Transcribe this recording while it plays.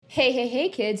Hey,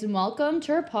 kids, and welcome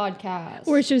to our podcast.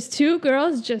 We're just two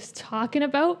girls just talking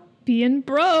about being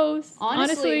bros.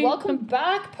 Honestly, welcome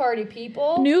back, party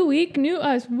people. New week, new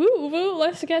us. Woo, woo.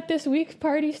 Let's get this week's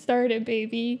party started,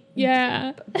 baby.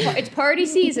 Yeah. It's party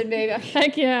season, baby.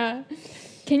 Heck yeah.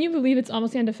 Can you believe it's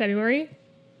almost the end of February?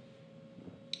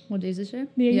 What day is this year?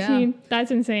 The 18th. Yeah.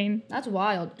 That's insane. That's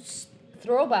wild. Just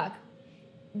throwback.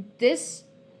 This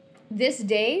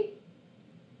day...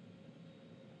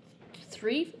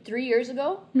 Three years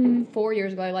ago, 4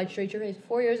 years ago, I lied straight to your face.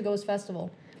 4 years ago was festival.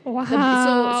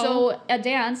 Wow. So at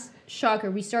dance,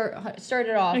 shocker, we started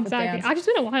off with dance. Actually, it's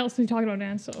been a while since we talked about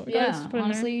dance, so yeah,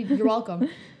 honestly, you're welcome.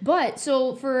 But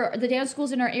so for the dance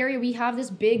schools in our area, we have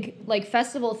this big like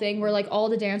festival thing where like all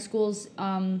the dance schools,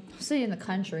 say in the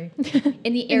country,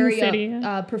 in the area, in the city,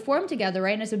 yeah. Perform together,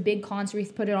 right? And it's a big concert. We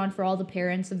put it on for all the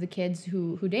parents of the kids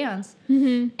who dance,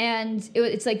 and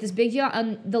it's like this big deal.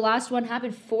 And the last one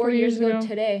happened 4 years ago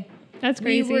today. That's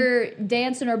crazy. We were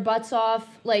dancing our butts off,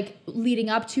 like, leading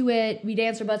up to it. We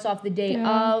danced our butts off the day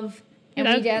of. And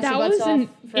we danced our butts off forever.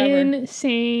 That was an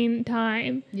insane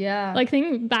time. Yeah. Like,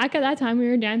 think back at that time, we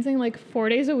were dancing, like, 4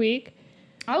 days a week.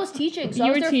 I was teaching, so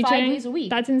I was there 5 days a week.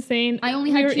 That's insane. I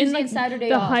only had Tuesday and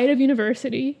Saturday off. The height of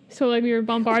university. So, like, we were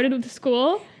bombarded with the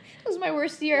school. It was my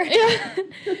worst year. Yeah.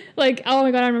 Like, oh my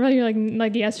God, I remember you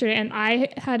like yesterday, and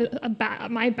I had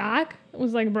my back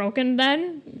was like broken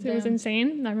then. It was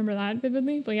insane. I remember that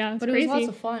vividly. But yeah, it's crazy. It was lots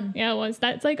of fun. Yeah, it was.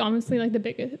 That's like honestly like the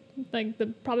biggest, like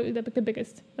probably the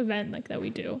biggest event like that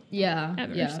we do. Yeah.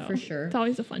 Ever, yeah, so for sure. It's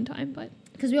always a fun time, but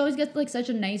because we always get like such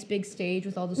a nice big stage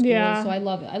with all the schools. Yeah. So I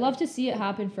love it. I love to see it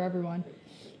happen for everyone.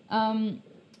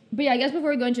 But yeah, I guess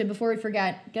before we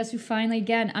forget, guess who finally,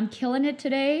 again, I'm killing it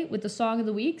today with the Song of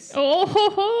the Weeks.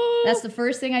 Oh! That's the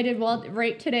first thing I did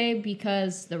right today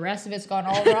because the rest of it's gone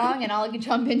all wrong, and I'll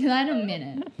jump into that in a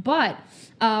minute. But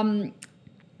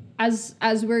as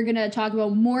we're going to talk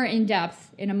about more in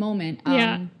depth in a moment,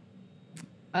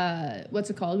 what's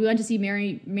it called? We went to see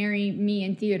Marry Me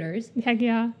in theaters. Heck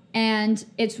yeah. And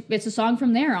it's a song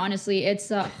from there, honestly.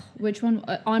 It's, which one?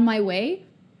 On My Way.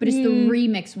 But it's the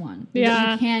remix one.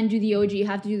 Yeah. You can do the OG. You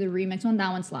have to do the remix one. That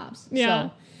one slaps. Yeah.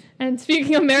 So. And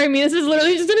speaking of Marry Me, this is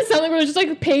literally just going to sound like we're just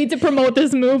like paid to promote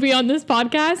this movie on this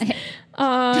podcast.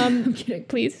 I'm kidding.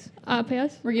 Please pay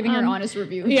us. We're giving her an honest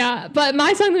review. Yeah. But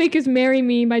my song of the week is Marry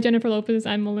Me by Jennifer Lopez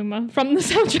and Maluma from the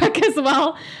soundtrack as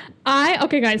well.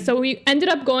 Okay, guys. So we ended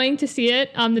up going to see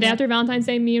it the day after Valentine's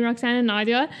Day, me and Roxanne and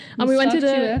Nadia. We went to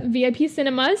the VIP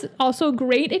cinemas. Also,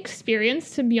 great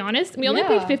experience, to be honest. We only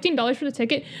paid $15 for the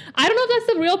ticket. I don't know if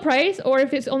that's the real price or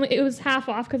if it was half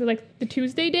off because of like the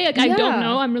Tuesday day. Like I don't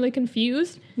know. I'm really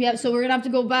confused. Yeah, so we're gonna have to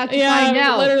go back to find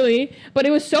out. Literally. But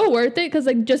it was so worth it because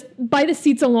like just by the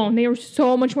seats alone, they were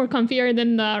so much more comfier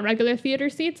than the regular theater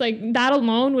seats. Like that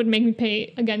alone would make me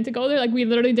pay again to go there. Like we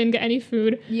literally didn't get any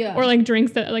food or like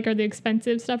drinks that like are the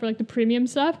expensive stuff or like the premium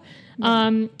stuff.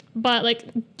 But like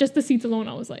just the seats alone,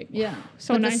 I was like,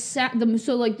 so but nice. So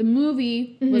the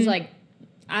movie was like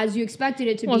as you expected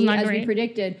it to be, as we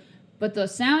predicted. But the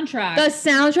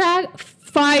soundtrack,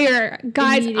 fire,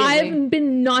 guys. I've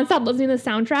been nonstop listening to the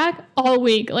soundtrack all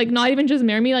week. Like not even just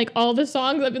Marry Me, like all the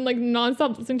songs I've been like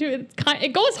nonstop listening to.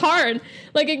 It goes hard.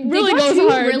 Like it really goes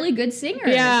hard. Really good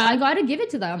singers. Yeah, I gotta give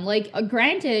it to them. Like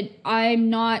granted,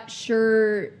 I'm not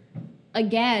sure.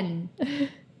 Again,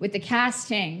 with the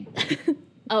casting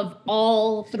of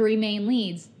all three main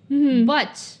leads,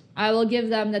 but I will give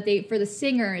them that for the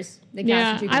singers.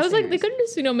 I was like, they could have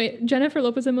just, made Jennifer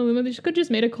Lopez and Maluma. They could have just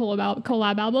made a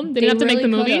collab album. They didn't have to make the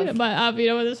movie, but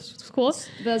this was cool.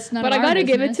 That's not. But I gotta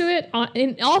give it to it.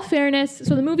 In all fairness,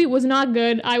 so the movie was not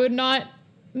good. I would not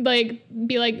like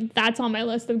be like that's on my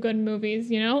list of good movies.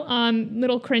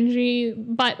 Little cringy.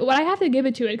 But what I have to give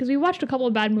it to it because we watched a couple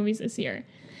of bad movies this year.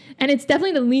 And it's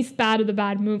definitely the least bad of the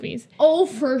bad movies. Oh,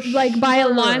 for sure. Like by a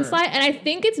landslide. And I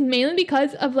think it's mainly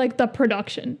because of like the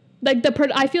production. Like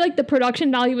I feel like the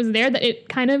production value was there that it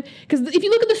kind of, because if you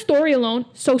look at the story alone,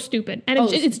 so stupid. And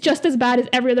it's just as bad as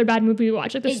every other bad movie we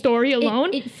watch. Like the story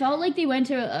alone. It felt like they went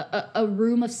to a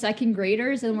room of second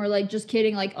graders and were like just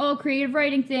kidding. Like, oh, creative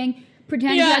writing thing.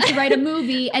 Pretend you had to write a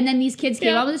movie. And then these kids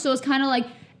came up with it. So it's kind of like,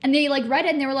 and they like read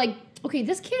it and they were like, okay,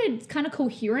 this kid's kind of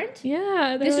coherent.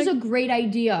 Yeah. This is a great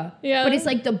idea. Yeah. But it's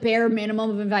like the bare minimum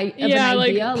of an idea.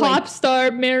 Like pop star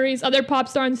marries other pop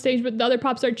star on stage, but the other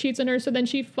pop star cheats on her, so then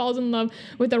she falls in love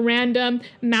with a random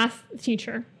math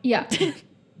teacher. Yeah.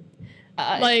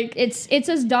 Like it's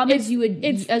as dumb as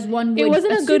one would. It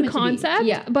wasn't a good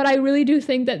concept, but I really do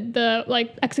think that the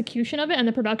like execution of it and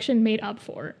the production made up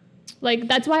for. Like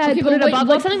that's why I put it above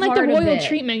like something like The Royal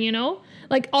Treatment,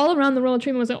 like all around the Royal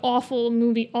Treatment was an awful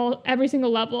movie, every single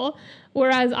level.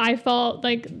 Whereas I felt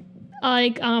like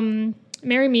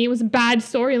Marry Me was a bad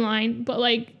storyline, but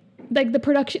like the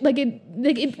production, it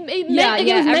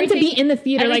was meant to be in the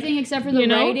theater. Everything except for the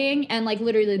writing and like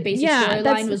literally the basic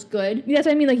storyline was good. That's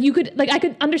what I mean. Like I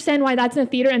could understand why that's in the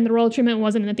theater and the Royal Treatment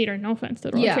wasn't in the theater. No offense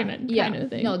to the Royal Treatment kind of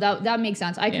thing. No, that makes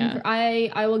sense.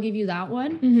 I will give you that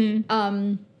one.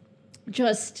 Mm-hmm.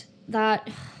 Just that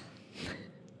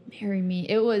Marry Me.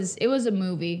 It was a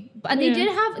movie. But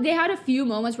they had a few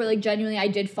moments where like genuinely I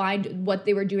did find what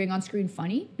they were doing on screen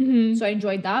funny. Mm-hmm. So I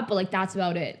enjoyed that, but like that's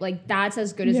about it. Like that's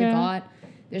as good as it got.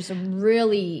 There's some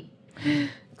really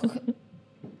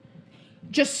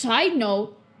just side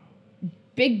note,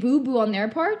 big boo-boo on their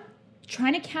part,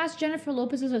 trying to cast Jennifer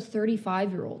Lopez as a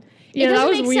 35-year-old. Yeah, it doesn't that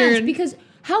was make weird. sense because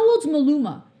how old's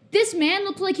Maluma? This man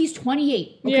looked like he's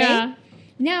 28. Okay. Yeah.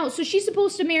 Now, so she's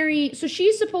supposed to marry. So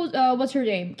she's supposed. What's her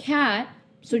name? Kat.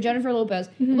 So Jennifer Lopez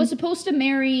was supposed to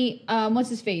marry. What's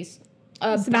his face?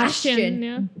 Sebastian.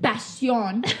 Yeah.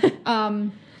 Bastion.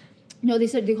 No, they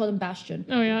called him Bastion.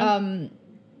 Oh yeah.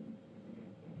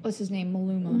 What's his name?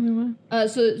 Maluma.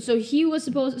 So he was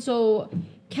supposed. So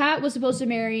Kat was supposed to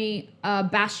marry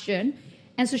Bastion.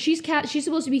 And so she's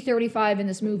supposed to be 35 in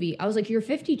this movie. I was like, you're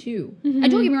 52.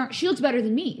 And don't get me wrong, she looks better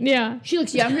than me. Yeah. She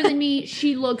looks younger than me.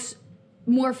 She looks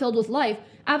more filled with life.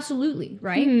 Absolutely,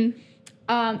 right?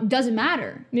 Mm-hmm. Doesn't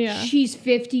matter. Yeah. She's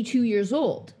 52 years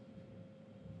old.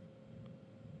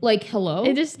 Like, hello?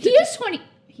 He is 20.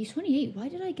 He's 28. Why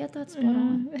did I get that spot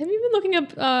on? Have you been looking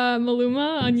up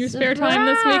Maluma on your spare time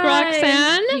this week,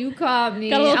 Roxanne? You caught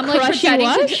me. Got a little I'm like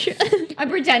crushy I'm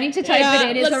pretending to type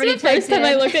it in. It's already the first time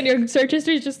I looked at your search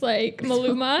history, it's just like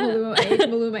Maluma.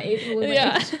 Maluma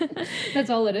 8. That's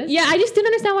all it is. Yeah, I just didn't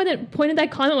understand why the point of that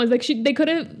comment was. Like, they could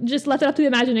have just left it up to the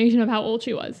imagination of how old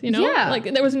she was, you know? Yeah.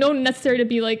 Like, there was no necessary to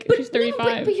be like, she's 35. No,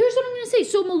 but here's what I'm going to say.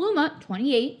 So Maluma,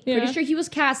 28. Yeah. Pretty sure he was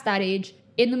cast that age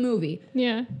in the movie.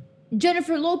 Yeah.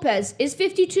 Jennifer Lopez is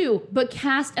 52, but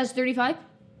cast as 35.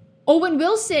 Owen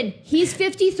Wilson, he's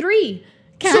 53.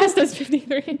 Cast as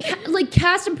 53.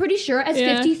 Cast, I'm pretty sure, as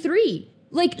 53.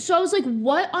 Like, so I was like,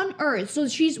 what on earth? So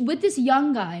she's with this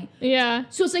young guy. Yeah.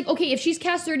 So it's like, okay, if she's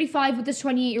cast 35 with this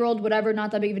 28-year-old, whatever,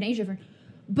 not that big of an age difference.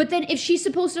 But then if she's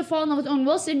supposed to fall in love with Owen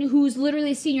Wilson, who's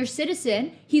literally a senior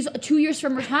citizen, he's 2 years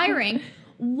from retiring,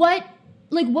 what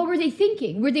were they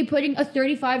thinking? Were they putting a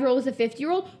 35-year-old with a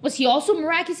 50-year-old? Was he also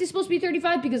miraculously supposed to be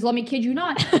 35? Because let me kid you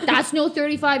not, that's no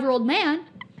 35-year-old man.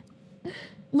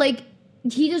 Like,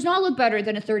 he does not look better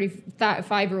than a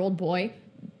 35-year-old boy.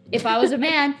 If I was a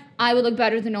man, I would look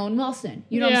better than Owen Wilson.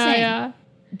 You know what I'm saying? Yeah.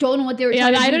 Don't know what they were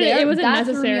trying to do there. It wasn't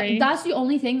necessary. That's the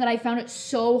only thing that I found it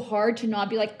so hard to not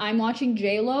be like, I'm watching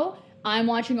J-Lo, I'm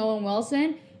watching Owen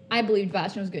Wilson. I believed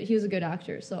Bastion was good. He was a good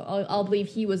actor, so I'll believe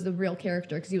he was the real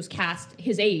character because he was cast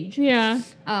his age. Yeah.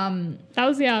 It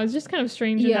was just kind of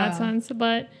strange in that sense,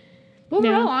 but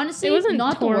overall, honestly, it wasn't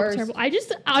not the worst. Terrible. I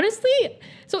just honestly,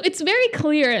 so it's very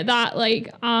clear that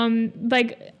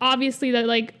obviously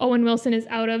that Owen Wilson is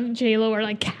out of J-Lo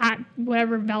or Kat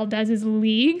whatever Valdez's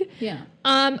league. Yeah.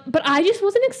 But I just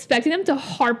wasn't expecting them to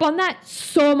harp on that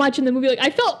so much in the movie. Like, I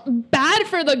felt bad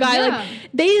for the guy. Yeah. Like,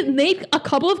 they made a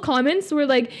couple of comments where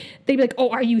they'd be like, "Oh,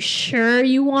 are you sure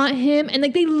you want him?" And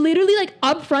they literally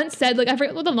up front said I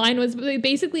forget what the line was, but they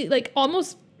basically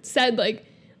almost said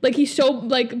he's so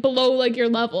below your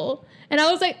level. And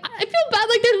I was like, I feel bad.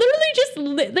 They're literally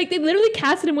just they literally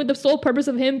casted him with the sole purpose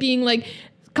of him being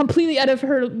completely out of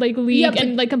her league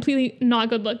and completely not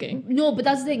good looking. No, but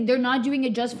that's the thing. They're not doing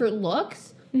it just for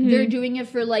looks. Mm-hmm. They're doing it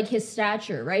for his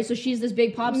stature, right? So she's this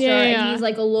big pop star and he's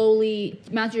a lowly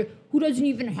master who doesn't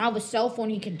even have a cell phone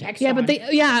he can text on. But they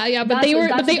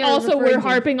also were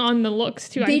harping on the looks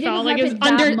too. They I felt it was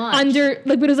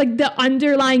it was the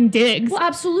underlying digs. Well,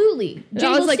 absolutely.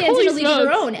 J-Lo stands in a league of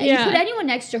her own. And you put anyone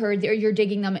next to her, you're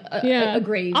digging them a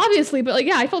grave. Obviously, but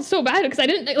I felt so bad because I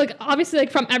didn't obviously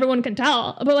from everyone can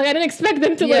tell, but I didn't expect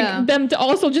them to them to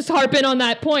also just harp in on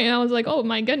that point. And I was like, oh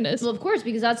my goodness. Well, of course,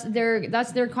 because that's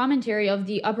their commentary of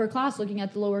the upper class looking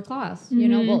at the lower class. Mm-hmm. You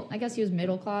know, well, I guess he was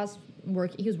middle class.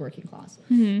 He was working class,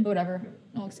 but whatever.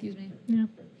 Oh, excuse me. Yeah,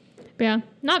 but yeah,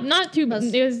 not too.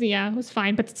 It was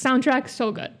fine. But the soundtrack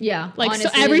so good. Yeah, honestly,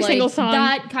 so every single song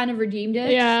that kind of redeemed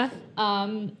it. Yeah.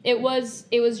 It was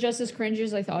just as cringy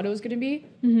as I thought it was gonna be.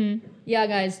 Mm-hmm. Yeah,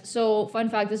 guys. So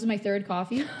fun fact: this is my third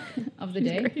coffee of the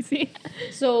day. Crazy.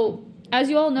 So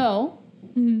as you all know,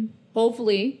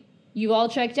 hopefully you've all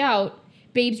checked out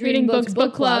Babes Reading Books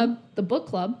Book Club, the book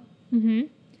club. Mm-hmm.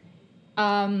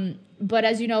 But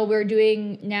as you know, we're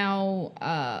doing now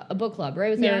a book club,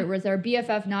 right? With our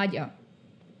BFF Nadia.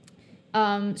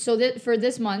 So for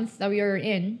this month that we are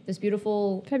in, this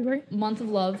beautiful February month of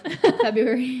love,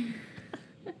 February.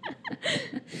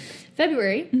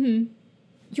 Mm-hmm.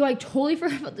 Yo, I totally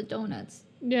forgot about the donuts.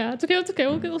 Yeah, it's okay. It's okay.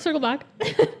 We'll circle back.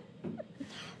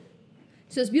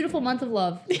 So this beautiful month of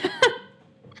love,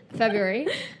 February,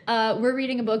 we're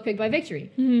reading a book picked by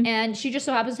Victory. Mm-hmm. And she just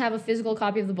so happens to have a physical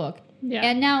copy of the book. Yeah.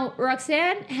 And now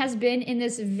Roxanne has been in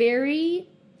this very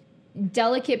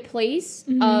delicate place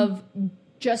of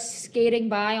just skating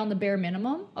by on the bare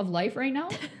minimum of life right now.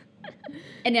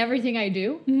 And everything I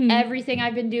do, everything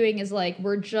I've been doing is like,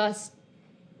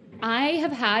 I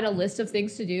have had a list of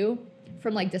things to do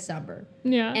from like December.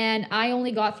 Yeah. And I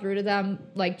only got through to them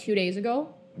like 2 days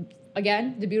ago.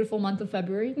 Again, the beautiful month of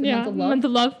February. The month of love. Month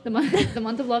of love. The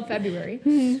month of love,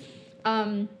 February.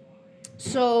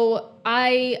 So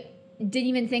I didn't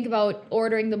even think about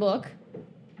ordering the book,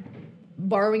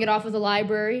 borrowing it off of the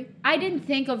library. I didn't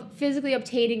think of physically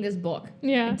obtaining this book.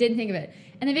 Yeah. I didn't think of it.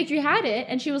 And then Victory had it,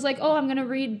 and she was like, oh, I'm going to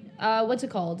read, what's it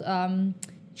called?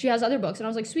 She has other books. And I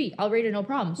was like, sweet, I'll read it, no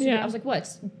problem. So I was like, what?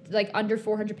 It's like under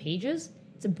 400 pages?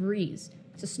 It's a breeze.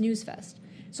 It's a snooze fest.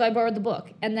 So I borrowed the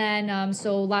book. And then,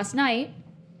 so last night,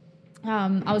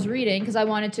 I was reading because I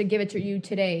wanted to give it to you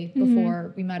today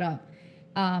before we met up.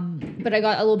 But I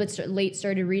got a little bit late,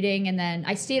 started reading, and then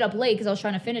I stayed up late because I was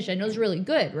trying to finish it, and it was really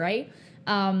good, right?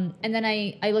 And then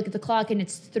I look at the clock, and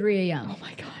it's 3 a.m. Oh,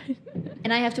 my God.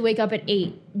 And I have to wake up at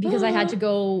 8 because I had to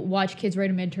go watch kids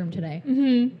write a midterm today.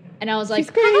 Mm-hmm. And I was like,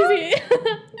 she's crazy.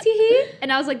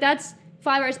 And I was like, that's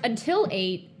 5 hours until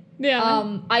 8.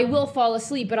 Yeah. I will fall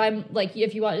asleep, but I'm like,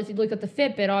 if you look at the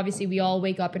Fitbit, obviously we all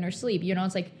wake up in our sleep. You know,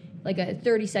 it's like a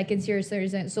 30 seconds here, 30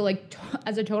 seconds. So like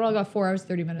as a total, I got 4 hours,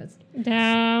 30 minutes.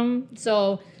 Damn.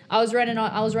 So I was running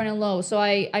low. So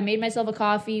I made myself a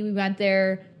coffee. We went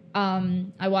there.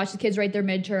 I watched the kids write their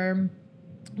midterm.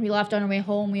 We left on our way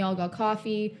home. We all got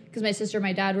coffee because my sister and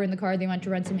my dad were in the car. They went to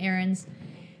run some errands.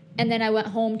 And then I went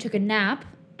home, took a nap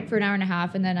for an hour and a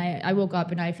half, and then I woke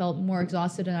up and I felt more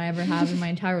exhausted than I ever have in my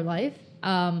entire life.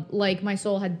 Like my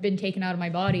soul had been taken out of my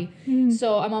body.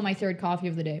 So I'm on my 3rd coffee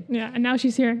of the day. Yeah, and now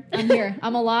she's here. I'm here.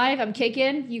 I'm alive. I'm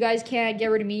kicking. You guys can't get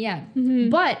rid of me yet.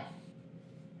 But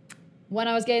when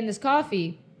I was getting this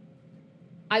coffee,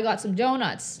 I got some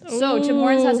donuts. Ooh. So Tim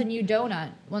Hortons has a new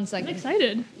donut. 1 second. I'm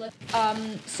excited.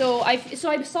 So I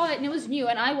saw it and it was new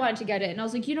and I wanted to get it. And I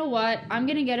was like, you know what? I'm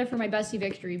going to get it for my bestie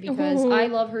Victory because I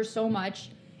love her so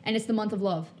much. And it's the month of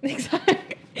love. Exactly.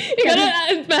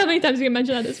 How many times you can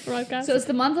mention that this podcast? So it's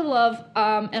the month of love.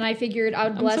 And I figured I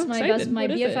would bless my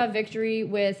BFF Victory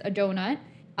with a donut.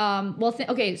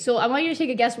 Okay, so I want you to take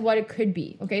a guess what it could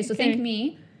be. Okay, so think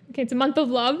me. Okay, it's a month of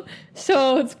love,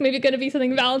 so it's maybe going to be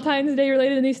something Valentine's Day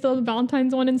related, and they still have a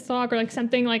Valentine's one in stock, or like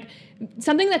something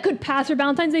that could pass for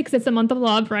Valentine's Day because it's a month of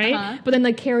love, right? But then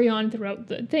like carry on throughout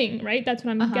the thing, right? That's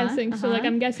what I'm guessing. So like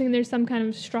I'm guessing there's some kind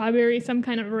of strawberry, some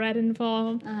kind of red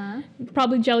involved,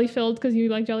 probably jelly filled because you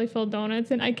like jelly filled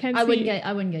donuts, and I can't. I wouldn't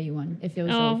get you one if it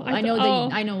was jelly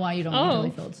filled. I know why you don't like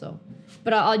jelly filled, so.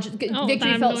 But I'll just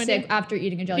Victory felt sick after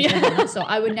eating a jelly donut, so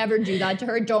I would never do that to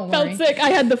her. Don't worry. Felt sick.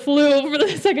 I had the flu for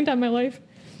the second time in my life.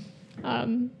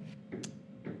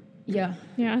 Yeah.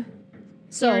 Yeah.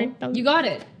 So you got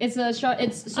it. It's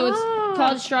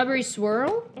called Strawberry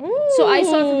Swirl. Ooh. So I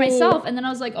saw it for myself, and then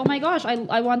I was like, oh my gosh,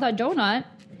 I want that donut.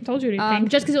 I told you to pink.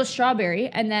 Just because it was strawberry,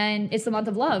 and then it's the month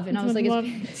of love, and I was like,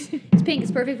 it's pink.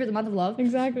 It's perfect for the month of love.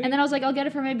 Exactly. And then I was like, I'll get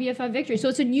it for my BFF Victory. So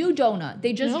it's a new donut.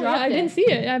 They just dropped it. I didn't see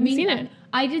it. I haven't seen it.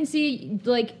 I didn't see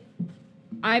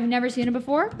I've never seen it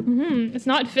before. It's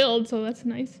not filled, so that's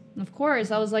nice. Of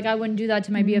course, I was like, I wouldn't do that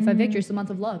to my BFF Victory. It's the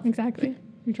month of love. Exactly.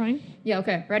 You trying? Yeah.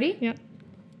 Okay. Ready? Yeah.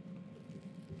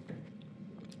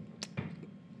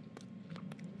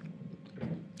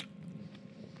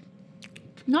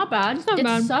 Not bad. It's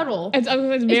bad. Subtle. It's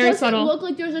very subtle. It doesn't look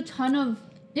like there's a ton of...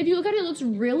 If you look at it, it looks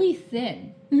really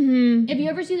thin. Mm-hmm. If you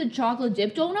ever see the chocolate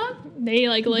dip donut... They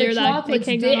layer that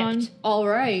cake on. All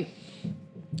right.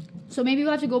 So maybe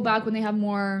we'll have to go back when they have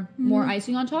more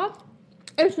icing on top.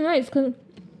 It's nice because...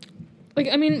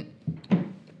 I mean...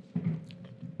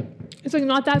 It's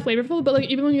not that flavorful, but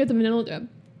even when you get the vanilla dip...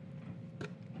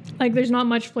 there's not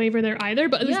much flavor there either,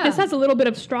 but this has a little bit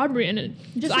of strawberry in it.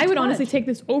 So I would honestly take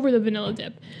this over the vanilla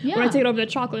dip. Yeah. Or I'd take it over the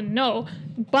chocolate, no.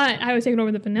 But I would take it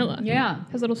over the vanilla. Yeah.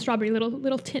 It has a little strawberry,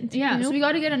 little tint. Yeah, you know? So we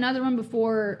got to get another one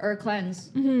before our cleanse.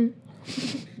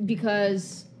 Mm-hmm.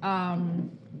 Because I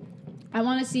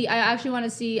actually want to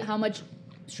see how much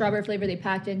strawberry flavor they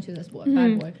packed into this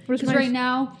bad boy. Because right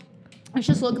now, it's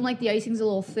just looking like the icing's a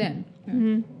little thin.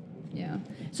 Mm-hmm. Yeah.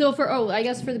 So I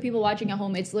guess for the people watching at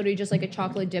home, it's literally just like a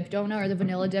chocolate dip donut or the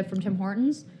vanilla dip from Tim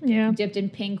Hortons. Yeah. Dipped in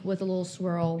pink with a little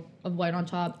swirl of white on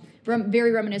top.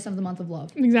 Very reminiscent of the month of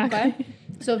love. Exactly. Okay?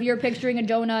 So if you're picturing a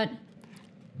donut,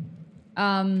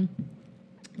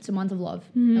 it's a month of love.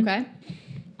 Okay?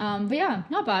 But yeah,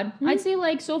 not bad. I'd say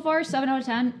like so far 7 out of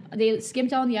 10. They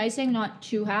skimped out on the icing. Not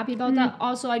too happy about that.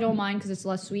 Also, I don't mind because it's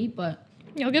less sweet, but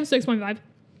yeah, I'll give 6.5.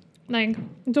 Like,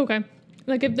 it's okay.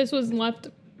 Like if this was left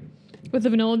with the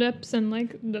vanilla dips and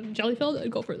like the jelly filled,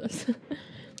 I'd go for this.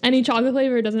 Any chocolate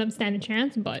flavor doesn't have stand a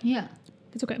chance, but yeah,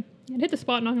 it's okay. It hit the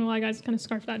spot. Not gonna lie, guys. Kind of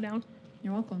scarf that down.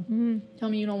 You're welcome. Tell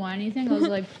me you don't want anything. I was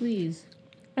like, please.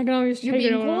 I can always. You're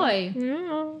being coy.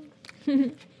 Yeah.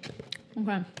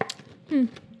 Okay.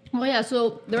 Oh yeah.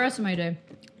 So the rest of my day.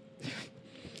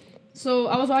 So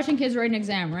I was watching kids write an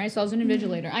exam, right? So I was an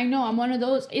invigilator. I know I'm one of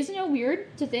those. Isn't it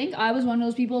weird to think I was one of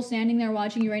those people standing there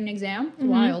watching you write an exam? It's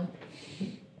wild.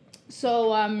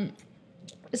 So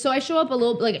so I show up a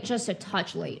little, like just a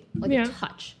touch late, like a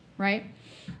touch, right?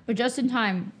 But just in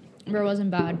time, where it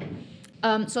wasn't bad.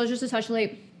 So I was just a touch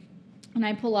late, and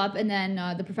I pull up, and then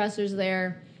the professor's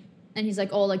there, and he's like,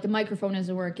 "Oh, like the microphone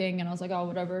isn't working," and I was like, "Oh,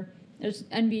 whatever. There's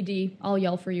NBD. I'll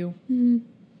yell for you."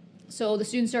 So the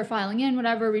students start filing in,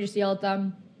 whatever. We just yell at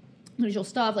them, usual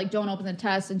stuff, like don't open the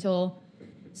test until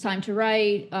it's time to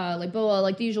write, like BOA,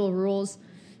 like the usual rules.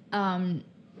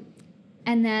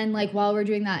 And then, like, while we're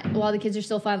doing that, while the kids are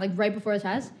still filing, like, right before the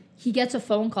test, he gets a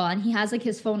phone call, and he has, like,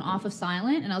 his phone off of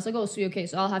silent. And I was like, oh, sweet, okay,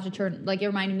 so I'll have to turn, like, it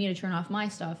reminded me to turn off my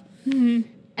stuff. And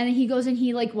then he goes and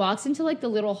he, like, walks into, like, the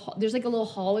little, there's, like, a little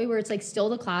hallway where it's, like, still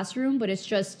the classroom, but it's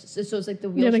just, so it's, like, the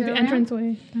wheelchair like, the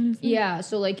entranceway. Yeah,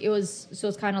 so, like, so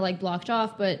it's kind of, like, blocked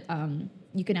off, but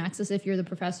you can access it if you're the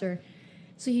professor.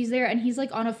 So he's there, and he's,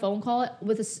 like, on a phone call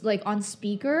with, like, on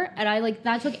speaker, and I, like,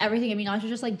 that took everything. I mean, I should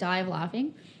just, like, die of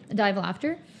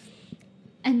laughter.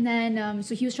 And then,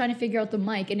 so he was trying to figure out the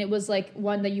mic, and it was, like,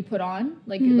 one that you put on,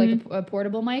 like a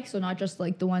portable mic, so not just,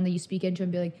 like, the one that you speak into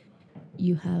and be like,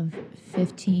 you have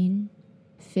 15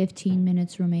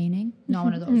 minutes remaining. Not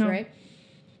one of those, right?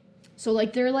 So,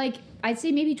 like, they're, like, I'd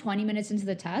say maybe 20 minutes into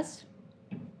the test,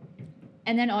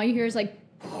 and then all you hear is, like,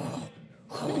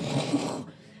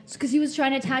 because he was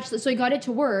trying to attach so he got it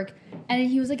to work, and then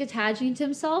he was like attaching it to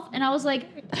himself, and I was like,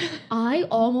 I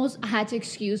almost had to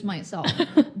excuse myself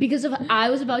because I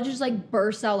was about to just like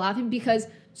burst out laughing, because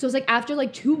so it's like after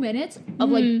like 2 minutes of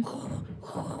like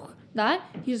that,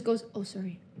 he just goes, oh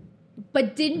sorry,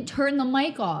 but didn't turn the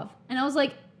mic off, and I was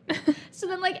like, so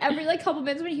then like every like couple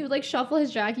minutes when he would like shuffle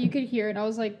his jacket, you could hear it, and I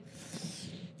was like,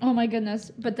 oh my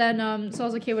goodness. But then, so I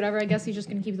was like, okay, whatever. I guess he's just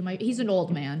going to keep the mic. He's an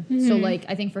old man. So, like,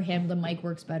 I think for him, the mic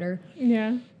works better. Yeah.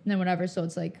 And then whatever. So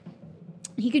it's like,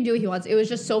 he can do what he wants. It was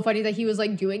just so funny that he was,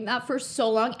 like, doing that for so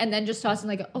long and then just tossing,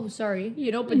 like, oh, sorry,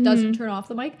 you know, but doesn't turn off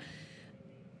the mic.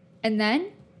 And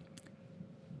then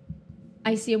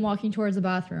I see him walking towards the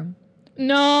bathroom.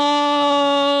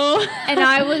 No. And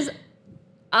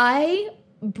I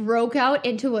broke out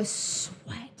into a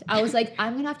sweat. I was like,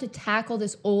 I'm going to have to tackle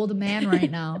this old man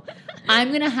right now. I'm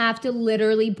going to have to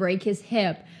literally break his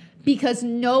hip, because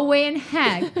no way in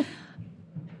heck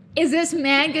is this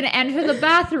man going to enter the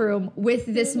bathroom with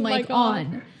this mic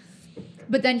on.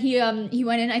 But then he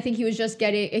went in. I think he was just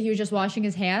washing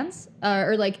his hands,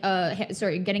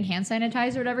 getting hand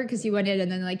sanitizer or whatever, because he went in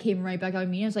and then like came right back out at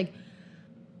me. I was like,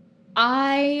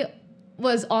 I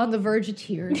was on the verge of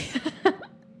tears.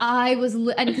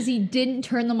 And because he didn't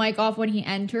turn the mic off when he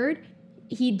entered,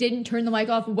 he didn't turn the mic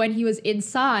off when he was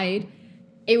inside.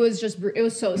 It was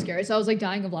so scary. So I was like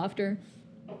dying of laughter.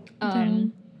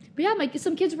 But yeah,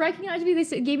 some kids recognized me.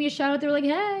 They gave me a shout out. They were like,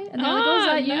 "Hey," and they're like, "Oh, is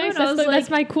that you?" Nice. And I was that's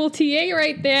my cool TA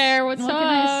right there. What's up? What can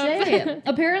I say?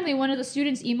 Apparently, one of the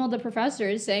students emailed the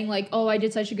professors saying like, "Oh, I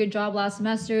did such a good job last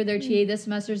semester. Their TA this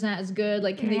semester is not as good.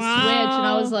 Like, can they switch?" And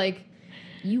I was like,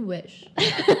 "You wish."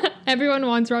 Everyone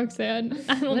wants Roxanne.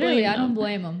 I don't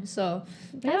blame them. So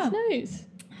that's nice.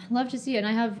 Love to see it. And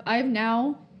I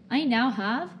now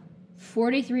have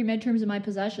 43 midterms in my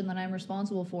possession that I'm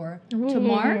responsible for to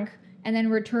mark and then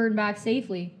return back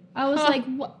safely. I was like,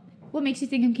 what makes you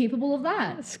think I'm capable of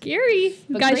that? Scary.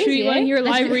 Guys, should we want to hear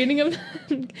live reading of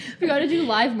we got to do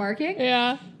live marking?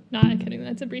 Yeah. Not kidding.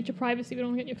 That's a breach of privacy. We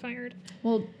don't get you fired.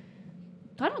 Well,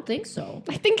 I don't think so.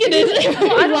 I think it is.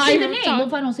 I don't say the name. Well,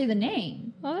 if I don't say the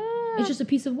name, it's just a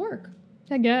piece of work.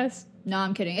 I guess. No,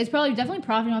 I'm kidding. It's definitely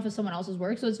profiting off of someone else's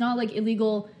work, so it's not like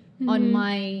illegal on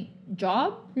my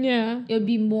job. Yeah. It would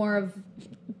be more of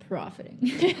profiting.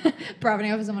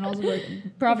 Profiting off of someone else's work.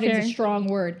 Profiting is a strong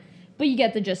word, but you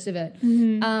get the gist of it.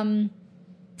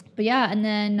 But yeah, and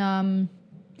then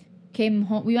came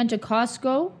home. We went to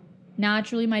Costco.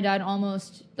 naturally my dad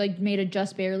almost like made it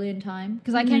just barely in time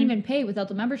because I can't even pay without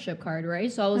the membership card,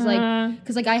 right? So I was like,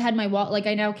 because like I had my wallet, like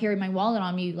I now carry my wallet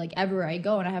on me like everywhere I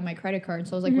go, and I have my credit card.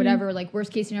 So I was like, whatever, like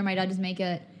worst case scenario, my dad just make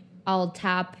it, I'll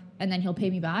tap and then he'll pay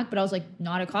me back. But I was like,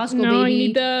 not a Costco, no, baby. You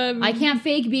need the... I can't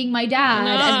fake being my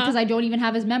dad because I don't even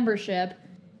have his membership.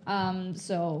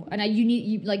 So and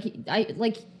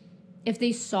if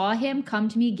they saw him come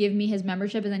to me, give me his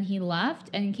membership, and then he left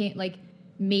and came, like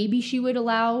maybe she would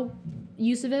allow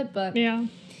use of it, but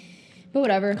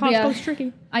whatever. Costco's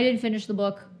tricky. I didn't finish the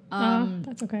book.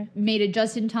 That's okay. Made it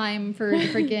just in time for the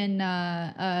freaking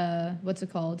what's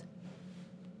it called?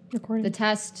 Recording. The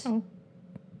test.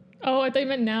 Oh, I thought you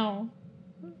meant now.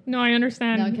 No, I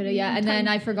understand. No, yeah. And then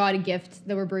I forgot a gift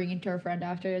that we're bringing to our friend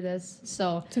after this.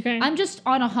 So it's okay. I'm just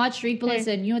on a hot streak, but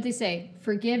listen, you know what they say?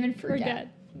 Forgive and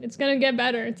forget. It's gonna get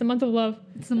better. It's a month of love.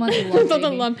 It's the month of love. Month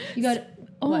of love. You got.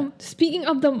 Speaking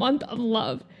of the month of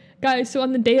love, guys. So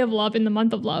on the day of love, in the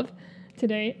month of love,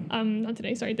 not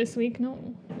today. Sorry, this week.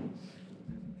 No.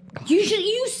 Gosh.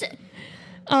 You said.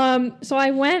 So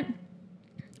I went.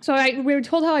 So we were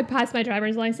told how I passed my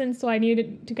driver's license, so I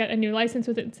needed to get a new license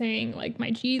with it saying like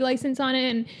my G license on it,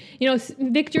 and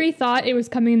Victory thought it was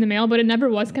coming in the mail, but it never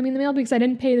was coming in the mail because I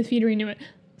didn't pay the fee to renew it.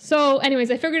 So anyways,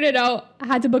 I figured it out. I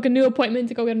had to book a new appointment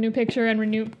to go get a new picture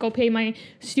and go pay my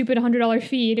stupid $100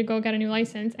 fee to go get a new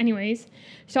license. Anyways,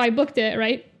 so I booked it,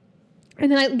 right?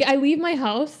 And then I leave my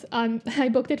house. I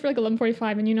booked it for like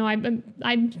 11:45, and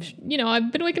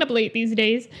I've been waking up late these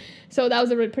days, so that was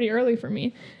pretty early for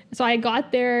me. So I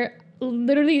got there,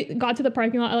 literally got to the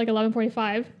parking lot at like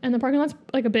 11:45, and the parking lot's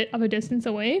like a bit of a distance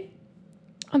away.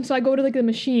 So I go to like the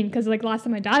machine because like last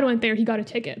time my dad went there, he got a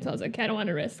ticket. So I was like, okay, I don't want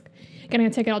to risk getting a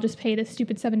ticket. I'll just pay this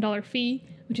stupid $7 fee,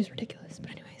 which is ridiculous.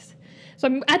 But anyways, so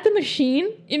I'm at the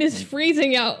machine. It is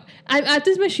freezing out. I'm at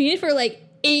this machine for like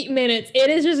 8 minutes. It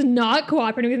is just not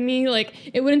cooperating with me. Like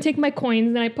it wouldn't take my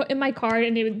coins. Then I put in my card,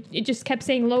 and it just kept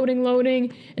saying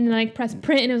loading, and then I pressed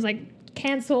print, and it was like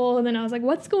cancel. And then I was like,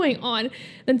 what's going on?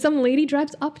 Then some lady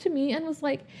drives up to me and was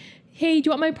like, hey, do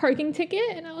you want my parking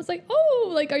ticket? And I was like,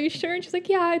 oh, like, are you sure? And she's like,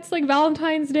 yeah, it's like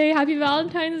Valentine's Day. Happy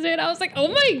Valentine's Day. And I was like, oh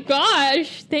my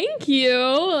gosh, thank you.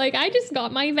 Like, I just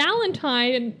got my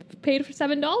Valentine and paid for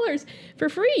 $7 for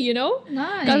free,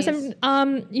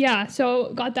 Nice.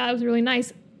 So got that. It was really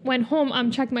nice. Went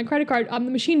home, checked my credit card. The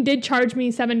machine did charge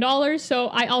me $7, so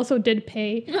I also did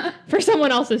pay for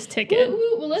someone else's ticket.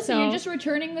 Well, listen, you're just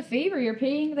returning the favor. You're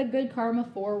paying the good karma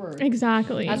forward.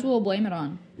 Exactly. That's what we'll blame it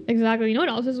on. Exactly. You know what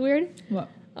else is weird? What?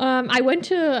 I went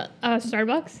to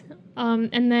Starbucks,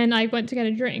 and then I went to get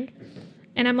a drink,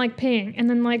 and I'm like paying, and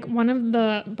then like one of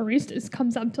the baristas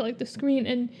comes up to like the screen,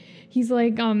 and he's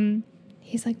like,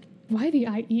 why the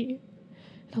IE?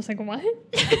 And I was like, what?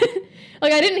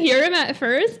 Like, I didn't hear him at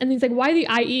first. And he's like, why the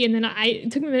IE? And then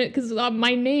it took me a minute because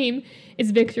my name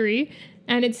is Victory.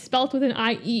 And it's spelled with an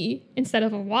IE instead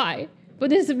of a Y.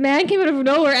 But this man came out of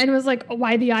nowhere and was like,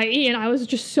 why the IE? And I was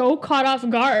just so caught off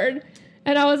guard.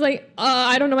 And I was like,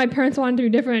 I don't know. My parents wanted to be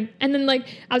different. And then, like,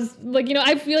 I was like,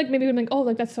 I feel like maybe I'm like, oh,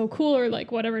 like, that's so cool. Or,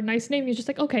 like, whatever, nice name. He's just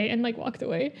like, okay. And, like, walked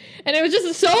away. And it was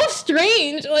just so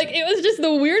strange. Like, it was just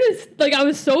the weirdest. Like, I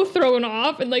was so thrown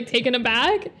off and, like, taken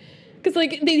aback. Because,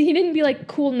 like, he didn't be, like,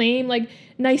 cool name, like,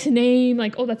 nice name.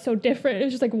 Like, oh, that's so different. It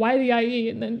was just like, why the IE?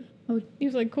 And then he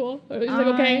was like, cool. He was like,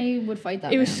 okay. I would fight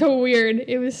that. It was so weird.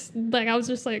 It was like, I was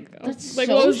just like, that's like,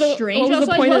 so what was strange. What was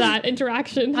the point of that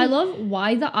interaction? I love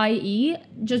why the IE,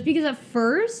 just because at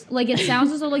first, like, it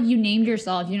sounds as though, like, you named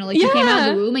yourself, like, you came out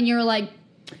of the room and you're like,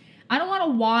 I don't want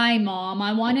a Y, Mom.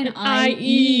 I want an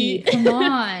IE. Come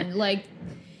on. Like,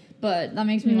 but that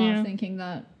makes me laugh thinking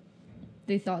that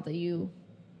they thought that you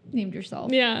named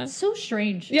yourself. Yeah. So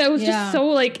strange. Yeah, it was just so,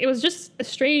 like, it was just a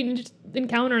strange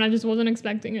encounter, and I just wasn't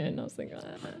expecting it, and I was like,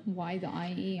 why the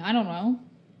IE? I don't know.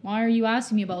 Why are you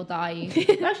asking me about the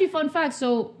IE? Actually, fun fact,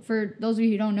 so for those of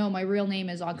you who don't know, my real name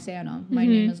is Oksana. My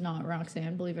name is not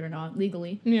Roxanne, believe it or not,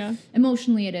 legally. Yeah.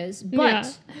 Emotionally it is.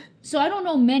 But, so I don't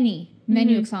know many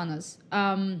Oksanas.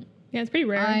 Yeah, it's pretty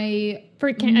rare. I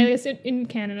guess in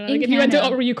Canada. Like, if you went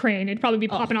to Ukraine, it'd probably be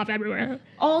popping off everywhere.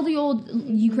 All the old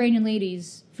Ukrainian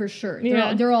ladies, for sure.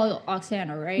 They're all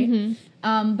Oksana, right?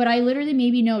 But I literally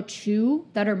maybe know 2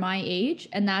 that are my age,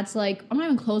 and that's, like, I'm not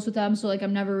even close with them, so, like,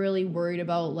 I'm never really worried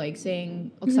about, like,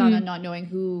 saying Oksana, not knowing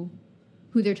who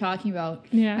they're talking about.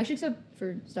 Yeah. Actually, except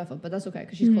for Steffa, but that's okay,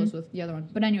 because she's close with the other one.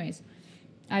 But anyways,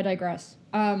 I digress.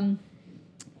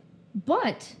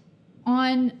 But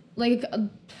on, like...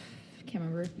 can't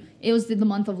remember. It was the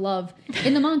month of love.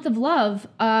 In the month of love,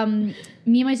 me and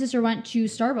my sister went to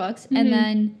Starbucks, and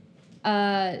then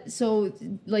So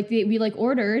like we like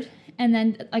ordered, and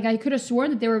then like I could have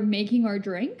sworn that they were making our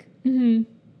drink.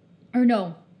 Or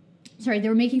no, sorry, they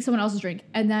were making someone else's drink,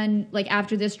 and then like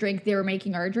after this drink, they were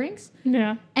making our drinks.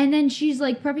 Yeah. And then she's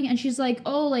like prepping, and she's like,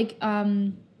 oh, like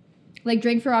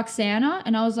drink for Oksana,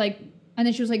 and I was like, and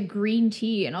then she was like green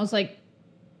tea, and I was like,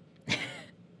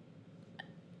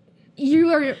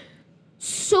 you are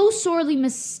so sorely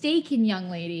mistaken, young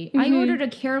lady. I ordered a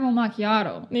caramel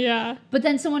macchiato. Yeah. But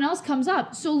then someone else comes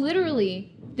up. So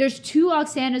literally, there's 2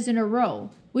 Oksanas in a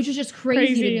row, which is just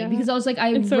crazy to me because I was like,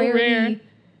 I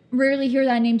rarely hear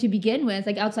that name to begin with,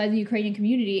 like outside the Ukrainian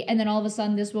community. And then all of a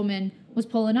sudden, this woman was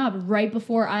pulling up right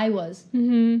before I was.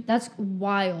 That's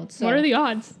wild. So, what are the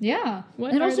odds? Yeah.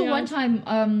 And also one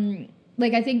time,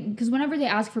 like I think, because whenever they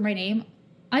ask for my name,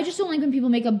 I just don't like when people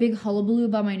make a big hullabaloo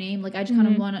about my name. Like, I just kind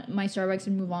of want my Starbucks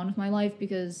and move on with my life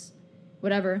because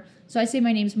whatever. So I say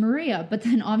my name's Maria, but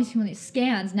then obviously when it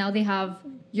scans, now they have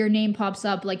your name pops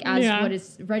up like as what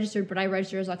is registered, but I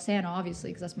register as Oksana,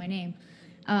 obviously, because that's my name.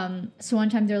 So one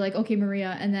time they're like, okay,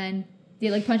 Maria, and then they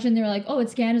like punch in, they're like, oh,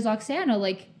 it's scanned as Oksana.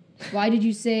 Like, why did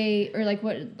you say, or like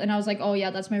what? And I was like, oh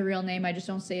yeah, that's my real name. I just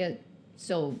don't say it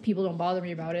so people don't bother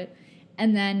me about it.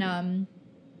 And then,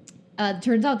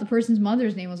 turns out the person's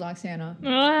mother's name was Oksana,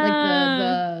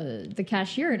 like the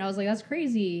cashier, and I was like, "That's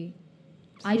crazy."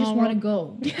 I just want to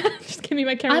go. Just give me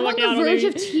my camera. I'm on the verge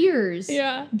of tears.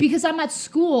 Yeah, because I'm at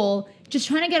school just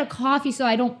trying to get a coffee so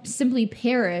I don't simply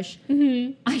perish.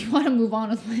 I want to move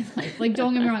on with my life. Like,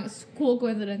 don't get me wrong, it's a cool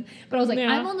coincidence, but I was like,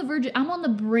 I'm on the verge. I'm on the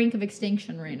brink of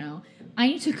extinction right now. I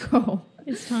need to go.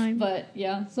 It's time. But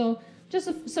yeah, so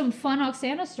just some fun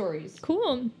Oksana stories.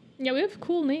 Cool. Yeah, we have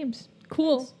cool names.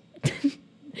 Cool.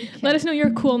 Let us know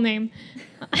your cool name.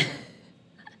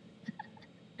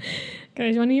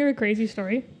 Guys, you want to hear a crazy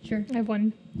story? Sure. I have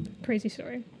one crazy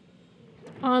story.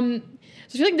 So I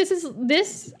feel like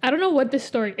this. I don't know what this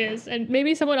story is, and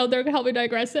maybe someone out there could help me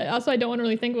digress it. Also, I don't want to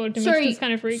really think about it too much. It's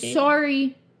kind of freaky.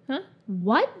 Sorry. Huh?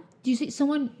 What? Do you say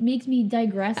someone makes me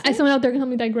digress? Someone out there can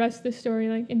help me digress this story,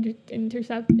 like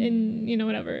intercept, in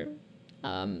whatever.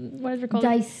 What is it called?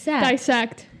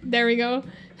 Dissect. There we go.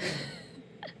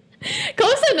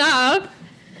 Close enough.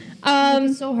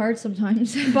 It's so hard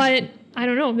sometimes. But I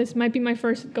don't know. This might be my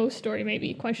first ghost story,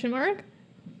 maybe? Question mark?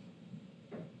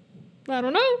 I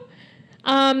don't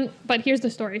know. But here's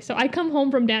the story. So I come home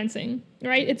from dancing,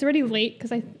 right? It's already late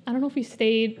because I don't know if we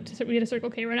did a Circle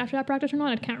K right after that practice or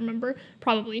not. I can't remember.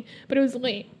 Probably. But it was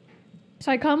late.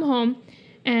 So I come home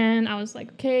and I was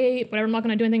like, okay, whatever. I'm not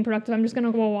going to do anything productive. I'm just going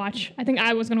to go watch. I think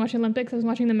I was going to watch the Olympics. I was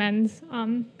watching the men's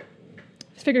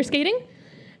figure skating.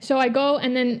 So I go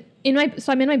and then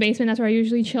I'm in my basement. That's where I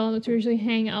usually chill. That's where I usually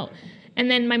hang out.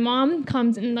 And then my mom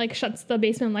comes and like shuts the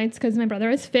basement lights because my brother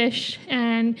has fish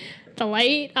and the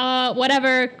light,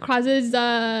 causes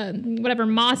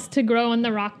moss to grow on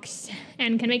the rocks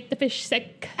and can make the fish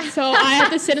sick. So I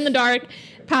have to sit in the dark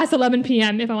past 11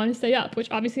 p.m. if I want to stay up, which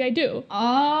obviously I do.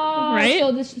 Oh, right.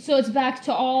 So it's back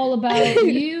to all about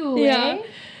you, yeah. Eh?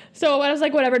 So I was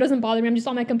like, whatever, it doesn't bother me. I'm just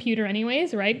on my computer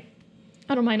anyways, right?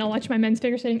 I don't mind. I'll watch my men's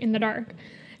figure skating in the dark.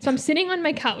 So I'm sitting on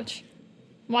my couch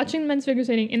watching men's figure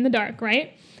skating in the dark,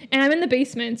 right? And I'm in the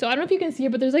basement. So I don't know if you can see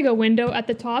it, but there's like a window at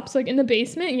the top. So like in the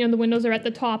basement, the windows are at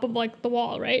the top of like the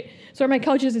wall, right? So where my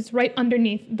couch is, it's right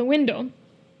underneath the window.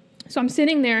 So I'm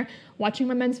sitting there watching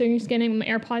my men's figure skating with my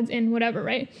AirPods in, whatever,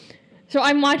 right? So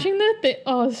I'm watching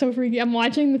oh, it's so freaky. I'm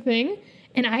watching the thing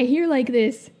and I hear like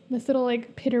this little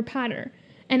like pitter patter.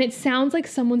 And it sounds like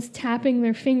someone's tapping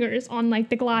their fingers on like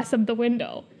the glass of the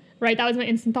window, right? That was my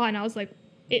instant thought. And I was like,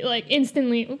 it like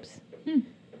instantly, oops.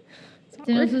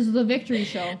 This is the victory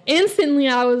show. Instantly,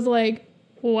 I was like,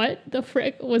 what the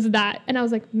frick was that? And I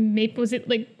was like, maybe was it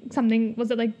like something,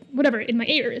 was it like whatever in my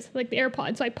ears, like the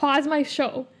AirPods. So I paused my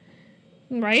show,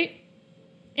 right?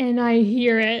 And I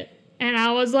hear it. And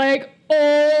I was like,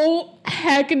 oh,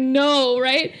 heck no,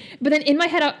 right? But then in my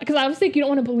head, because I was like, you don't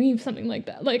want to believe something like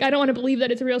that. Like, I don't want to believe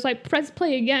that it's real. So I press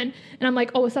play again. And I'm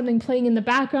like, oh, is something playing in the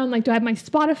background? Like, do I have my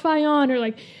Spotify on? Or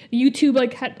like YouTube,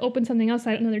 like, had opened something else.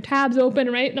 I had another tabs open,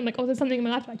 right? And I'm like, oh, there's something in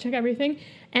my laptop. I check everything.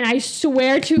 And I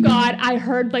swear to God, I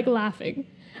heard, like, laughing.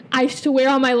 I swear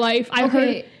on my life, I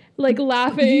heard... like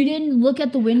laughing. You didn't look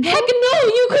at the window? Heck no,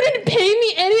 you couldn't pay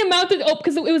me any amount to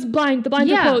because it was blind. The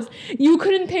blinds were closed. You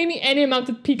couldn't pay me any amount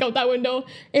to peek out that window.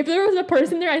 If there was a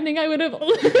person there, I think I would have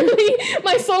literally,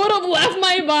 my soul would have left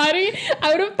my body.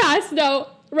 I would have passed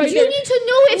out right you there. Need to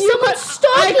know if someone's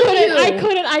stalking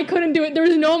you. I couldn't do it. There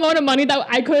was no amount of money that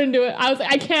I couldn't do it. I was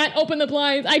like, I can't open the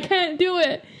blinds. I can't do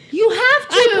it. You have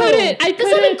to. I couldn't. That's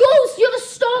not a ghost. You have a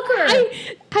stalker.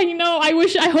 I know.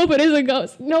 I hope it is a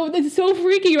ghost. No, it's so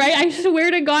freaky, right? I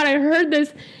swear to God, I heard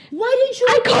this. Why didn't you?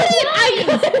 I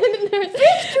couldn't.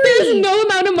 There's no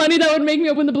amount of money that would make me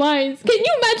open the blinds. Can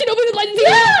you imagine opening the blinds?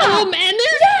 Yeah. Oh man,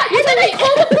 yeah. And then I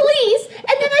call the police,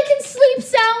 and then I can sleep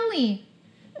soundly.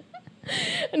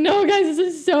 No, guys, this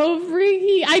is so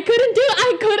freaky. I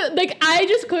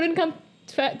just couldn't come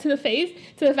to the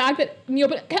fact that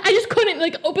I just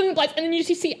couldn't open the blinds, and then you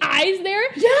just see eyes there.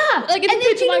 Yeah, and then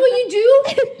do you know what you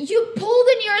do? You pull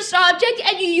the nearest object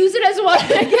and you use it as a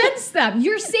weapon against them.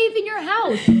 You're safe in your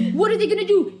house. What are they gonna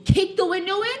do? Kick the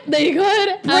window in? They could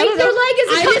break their leg as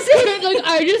it comes in.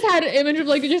 I just had an image of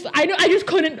I just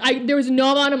couldn't. There was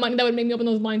no amount of money that would make me open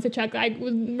those blinds to check. I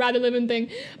would rather live in thing.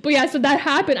 But yeah, so that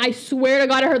happened. I swear to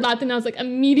God, I heard that thing. And I was like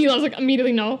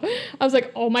immediately no. I was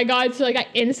like, oh my God. So I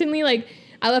instantly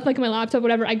I left my laptop,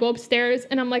 whatever. I go upstairs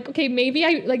and I'm like, okay, maybe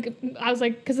I was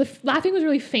like, because the laughing was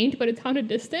really faint, but it sounded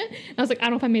distant. And I was like, I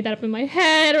don't know if I made that up in my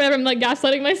head or whatever. I'm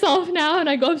gaslighting myself now. And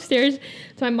I go upstairs,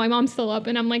 so my mom's still up,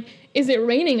 and I'm like, is it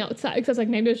raining outside? Because I was like,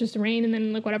 maybe it was just rain, and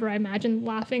then whatever, I imagined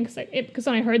laughing because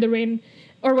when I heard the rain,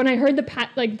 or when I heard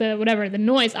the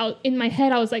noise, in my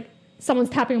head I was like, someone's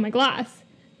tapping on my glass,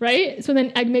 right? So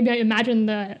then maybe I imagined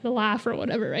the laugh or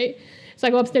whatever, right? So I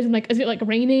go upstairs and is it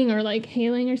raining or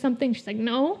hailing or something? She's like,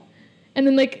 no. And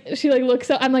then she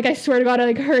looks up. I'm like, I swear to God,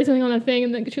 I heard something on the thing.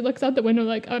 And then she looks out the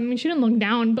window she didn't look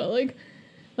down, but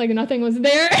nothing was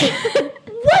there. What are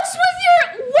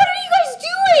you guys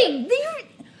doing?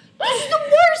 This is the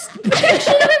worst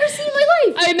protection I've ever seen in my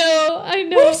life. I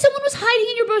know. What if someone was hiding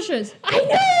in your bushes? I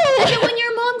know. And then when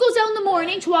your mom goes out in the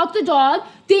morning to walk the dog,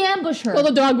 they ambush her. Well,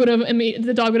 the dog would have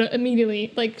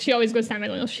immediately, she always goes stand by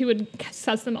the window. She would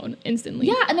suss them out instantly.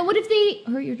 Yeah, and then what if they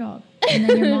hurt your dog? And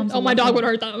then your mom's my dog would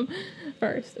hurt them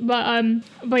first. But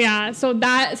yeah, so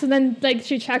then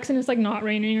she checks and it's not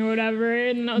raining or whatever.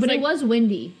 And I was it was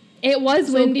windy. It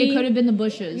was windy. It could have been the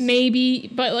bushes.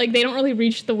 Maybe, but they don't really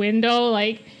reach the window,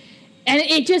 and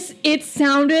it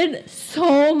sounded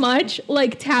so much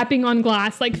like tapping on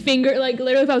glass, literally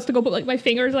if I was to go put my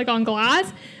fingers on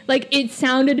glass, it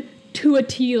sounded to a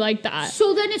T like that.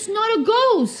 So then it's not a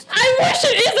ghost. I wish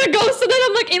it is a ghost. So then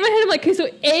I'm in my head, I'm okay, so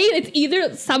A, it's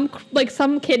either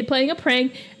some kid playing a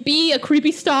prank, B, a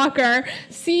creepy stalker,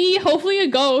 C, hopefully a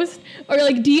ghost, or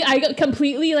D, I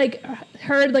completely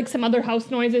heard some other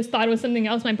house noises, thought it was something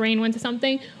else, my brain went to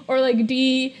something, or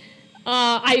D,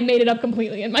 I made it up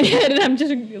completely in my head, and I'm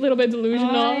just a little bit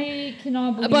delusional. I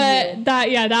cannot believe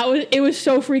it. It was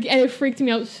so freaky, and it freaked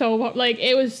me out so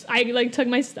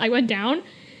I went down,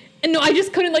 and no, I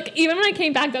just couldn't even when I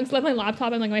came back down, I left my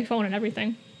laptop and my phone and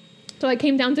everything. So I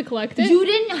came down to collect it. You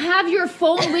didn't have your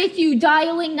phone with you,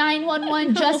 dialing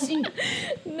 911 just in.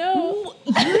 No,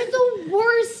 you're the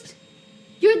worst.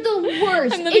 You're the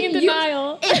worst. I'm living in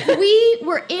denial. If we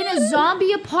were in a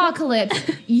zombie apocalypse,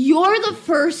 you're the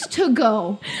first to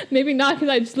go. Maybe not, because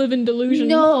I just live in delusion.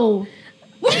 No.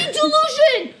 What do you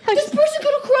delusion? This person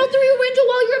could have crawled through your window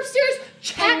while you're upstairs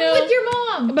chatting with your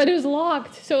mom. But it was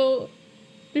locked, so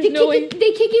there's no way.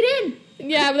 They kick it in.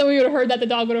 Yeah, but then we would have heard that. The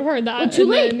dog would have heard that. Well, too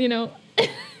late. Then,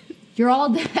 You're all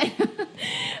dead.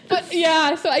 But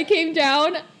yeah, so I came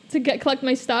down to collect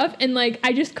my stuff, and I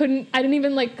didn't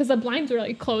even because the blinds were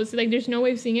closed, so there's no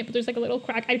way of seeing it, but there's a little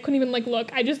crack. I couldn't even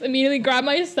look. I just immediately grabbed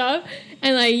my stuff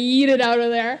and yeeted out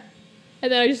of there,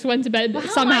 and then I just went to bed. Well, how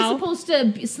somehow. am I supposed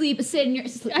to sleep in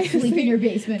your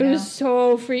basement? But it was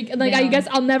so freaky. I guess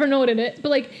I'll never know what it is.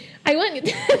 But I went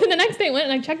the next day. I went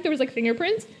and I checked. There was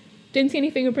fingerprints. Didn't see any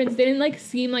fingerprints. Didn't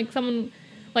seem someone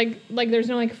there's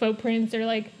no footprints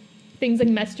or things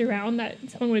messed around that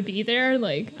someone would be there. I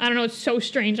don't know, it's so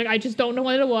strange. I just don't know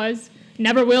what it was.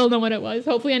 Never will know what it was.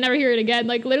 Hopefully I never hear it again.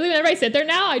 Literally whenever I sit there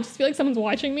now, I just feel someone's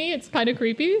watching me. It's kind of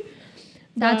creepy.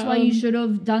 That's why you should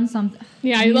have done something.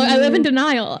 Yeah, I live in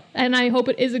denial, and I hope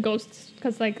it is a ghost,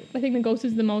 because I think the ghost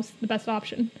is the best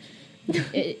option.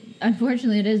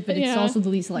 Unfortunately it is, but it's also the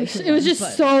least likely. It was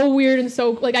just so weird and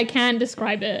so I can't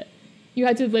describe it. You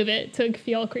had to live it to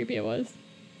feel how creepy it was.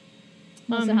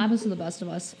 It happens to the best of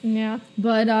us. Yeah.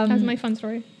 But that's my fun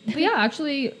story. But yeah,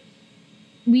 actually,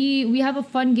 we have a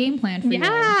fun game plan for you.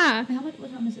 Yeah.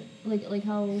 What time is it?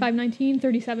 How? 5:19,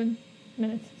 37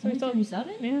 minutes. So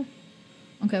 37? Yeah.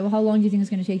 Okay. Well, how long do you think it's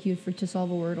going to take you to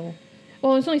solve a Wordle?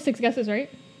 Well, it's only 6 guesses, right?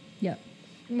 Yeah.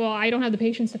 Well, I don't have the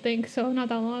patience to think, so not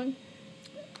that long.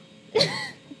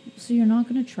 So you're not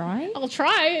going to try? I'll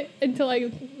try until I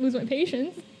lose my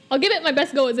patience. I'll give it my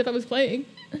best go as if I was playing.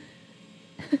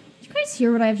 You guys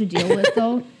hear what I have to deal with,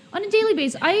 though? on a daily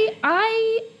basis.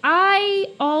 I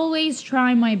always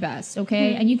try my best,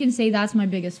 okay? And you can say that's my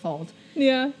biggest fault.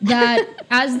 Yeah. That,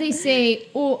 as they say,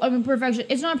 oh, I'm a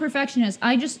perfectionist. It's not a perfectionist.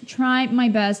 I just try my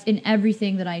best in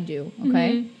everything that I do,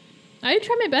 okay? I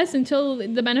try my best until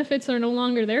the benefits are no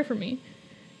longer there for me.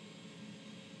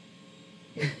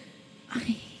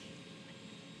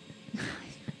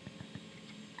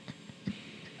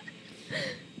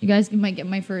 You guys might get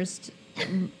my first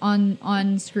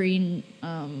on screen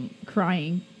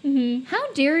crying.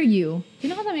 How dare you? Do you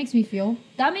know how that makes me feel?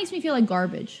 That makes me feel like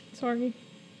garbage. Sorry.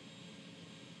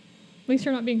 At least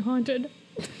you're not being haunted.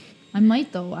 I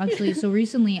might though, actually. So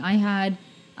recently I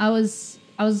was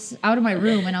out of my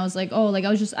room and I was like, oh, like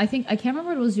I can't remember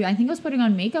what it was doing. I think I was putting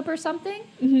on makeup or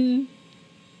something.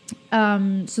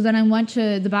 So then I went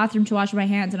to the bathroom to wash my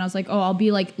hands and I was like, oh, I'll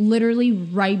be like literally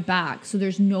right back. So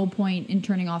there's no point in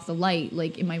turning off the light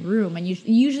like in my room. And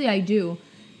usually I do,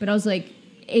 but I was like,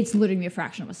 it's literally a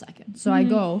fraction of a second. So I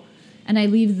go and I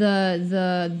leave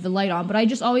the light on, but I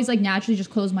just always like naturally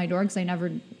just close my door because I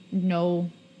never know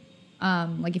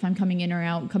like if I'm coming in or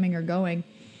out, coming or going.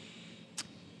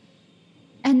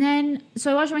 And then, so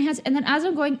I washed my hands, and then as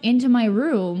I'm going into my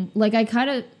room, like, I kind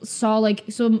of saw, like,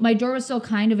 so my door was still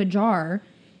kind of ajar,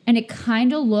 and it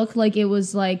kind of looked like it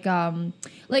was, like as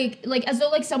though,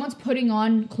 like, someone's putting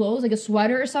on clothes, like a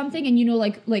sweater or something, and, you know,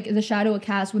 like the shadow it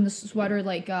casts when the sweater,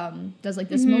 like, does, like,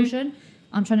 this motion.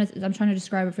 I'm trying to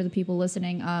describe it for the people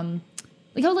listening.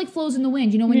 Like, how it, like, flows in the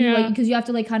wind, you know, when you, like, because you have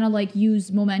to, like, kind of, like,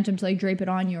 use momentum to, like, drape it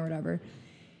on you or whatever.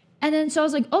 And then, so I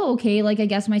was like, oh, okay, like, I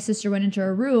guess my sister went into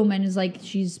her room and is like,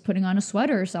 she's putting on a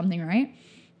sweater or something, right?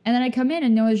 And then I come in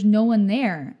and there's no one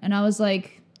there. And I was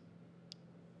like,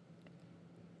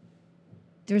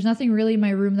 there's nothing really in my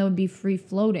room that would be free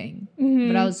floating.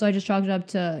 But so I just chalked it up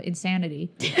to insanity.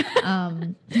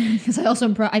 Because I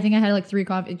also, I think I had like 3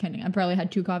 coffees. I probably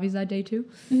had 2 coffees that day too.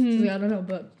 So like, I don't know,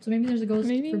 but, so maybe there's a ghost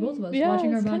for both of us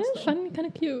watching our backs. Kind of fun, kind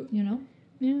of cute. You know?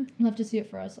 Yeah. We'll have to see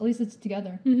it for us. At least it's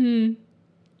together.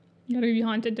 Gotta be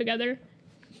haunted together.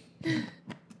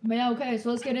 But yeah, okay, so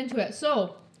let's get into it.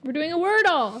 So, we're doing a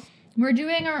Wordle. We're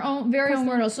doing our own very own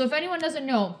Wordle. So if anyone doesn't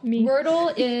know,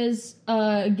 Wordle is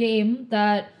a game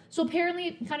that, so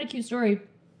apparently, kind of cute story.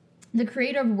 The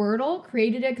creator of Wordle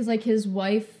created it because like his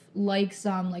wife likes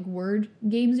like word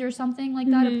games or something like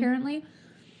that apparently.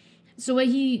 So what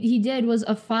he did was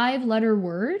a 5-letter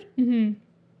word.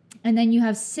 And then you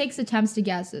have 6 attempts to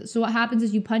guess it. So what happens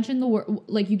is you punch in the word,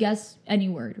 like you guess any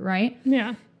word, right?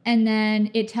 Yeah. And then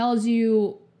it tells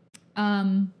you,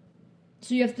 so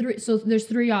you have 3, so there's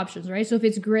 3 options, right? So if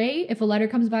it's gray, if a letter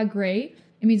comes back gray,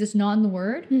 it means it's not in the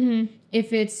word.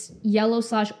 If it's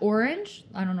yellow/orange,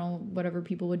 I don't know, whatever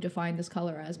people would define this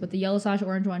color as, but the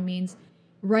yellow/orange one means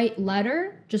right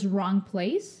letter, just wrong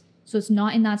place. So it's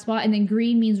not in that spot. And then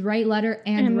green means right letter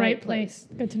and right place.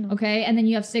 Good to know. Okay. And then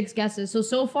you have 6 guesses.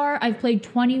 So far I've played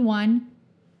 21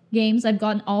 games. I've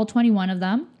gotten all 21 of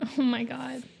them. Oh my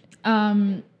God.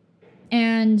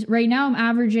 And right now I'm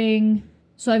averaging,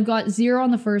 so I've got 0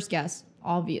 on the first guess,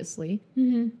 obviously.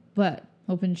 But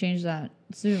hoping to change that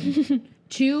soon.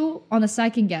 2 on the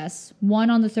second guess, 1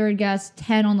 on the third guess,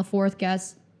 10 on the fourth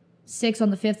guess, 6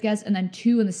 on the 5th guess, and then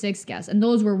 2 on the 6th guess. And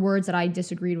those were words that I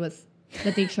disagreed with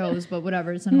that they chose, but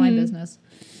whatever, it's none of my business.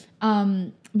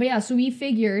 But yeah, so we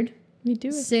figured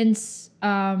since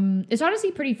it's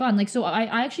honestly pretty fun. Like, so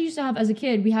I actually used to have, as a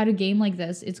kid, we had a game like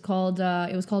this. It's called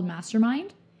it was called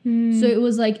Mastermind. So it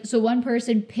was like, so one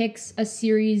person picks a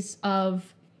series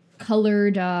of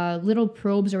colored little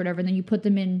probes or whatever, and then you put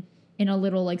them in a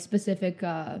little like specific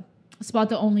spot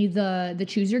that only the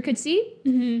chooser could see.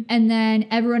 And then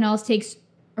everyone else takes,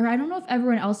 or I don't know if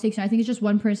everyone else takes, I think it's just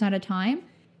one person at a time.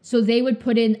 So they would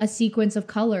put in a sequence of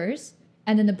colors,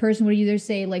 and then the person would either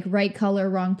say like right color,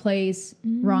 wrong place,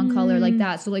 wrong color, like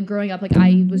that. So like growing up, like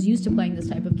I was used to playing this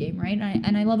type of game, right?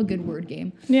 And I love a good word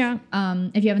game. Yeah.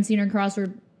 If you haven't seen our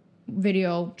crossword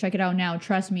video, check it out now.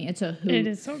 Trust me, it's a hoot. It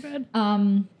is so good.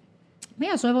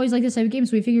 Yeah, so I've always liked this type of game,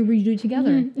 so we figured we'd do it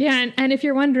together. Yeah, and if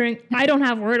you're wondering, I don't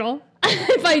have Wordle.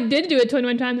 If I did do it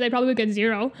 21 times, I probably would get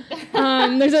 0.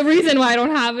 There's a reason why I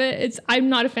don't have it. I'm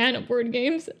not a fan of word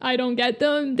games. I don't get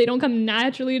them. They don't come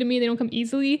naturally to me. They don't come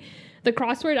easily. The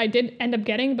crossword I did end up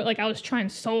getting, but like I was trying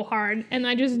so hard, and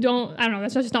I don't know,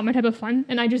 that's just not my type of fun.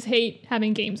 And I just hate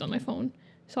having games on my phone.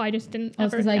 So I just didn't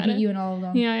ever because I beat you in all of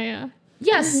them.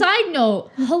 Yeah, side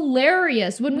note,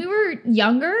 hilarious. When we were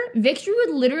younger, Victory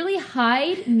would literally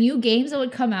hide new games that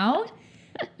would come out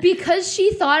because she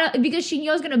knew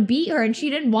I was gonna beat her and she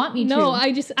didn't want me to. No,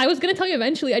 I was gonna tell you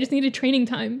eventually. I just needed training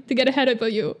time to get ahead of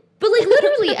you. But like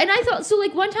literally, and I thought so.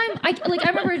 Like one time, I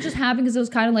remember it just happened because it was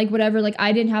kind of like whatever. Like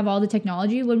I didn't have all the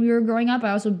technology when we were growing up. I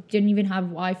also didn't even have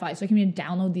Wi-Fi, so I couldn't even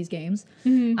download these games.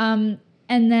 And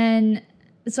then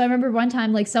so I remember one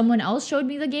time like someone else showed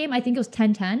me the game. I think it was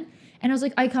 10-10, and I was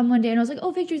like, I come one day and I was like, oh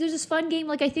Victor, there's this fun game.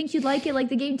 Like I think you'd like it. Like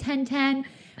the game 10-10,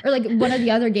 or like one of the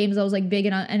other games I was like big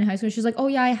in high school. She's like, oh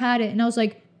yeah, I had it, and I was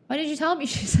like, why did you tell me?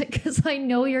 She's like, because I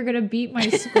know you're going to beat my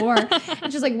score.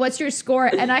 And she's like, what's your score?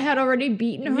 And I had already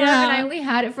beaten her. Yeah. And I only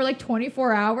had it for like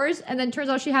 24 hours. And then turns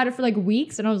out she had it for like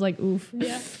weeks. And I was like, oof.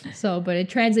 Yeah. So, but it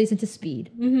translates into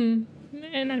speed. Mm-hmm.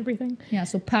 And everything. Yeah,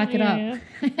 so pack it up.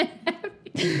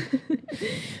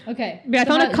 Okay. Yeah, I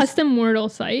found a custom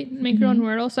Wordle site. Make your own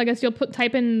Wordle. So I guess you'll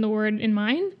type in the word in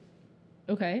mine.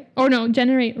 Okay. Or no,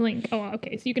 generate link. Oh,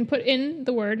 okay. So you can put in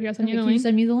the word. I'll send you the link. Can you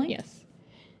send me the link? Yes.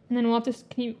 And then we'll have to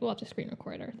screen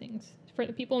record our things for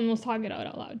the people, and we'll talk it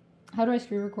out loud. How do I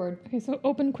screen record? Okay, so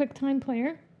open QuickTime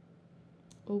Player.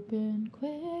 Open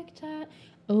QuickTime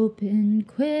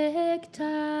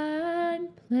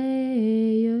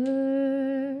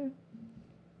Player.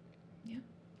 Yeah.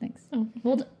 Thanks. Oh.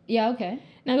 Well, yeah. Okay.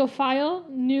 Now go File,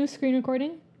 New Screen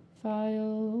Recording.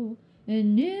 File,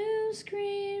 and New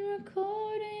Screen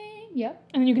Recording. Yep.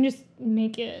 And then you can just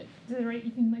make it to the right.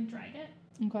 You can like drag it.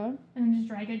 Okay. And then just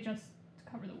drag it just to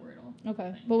cover the Wordle.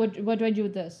 Okay. But what do I do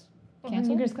with this? Well,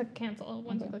 cancel? You can just click cancel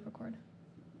once you click record.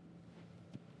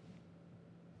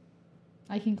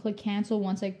 I can click cancel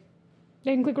once I...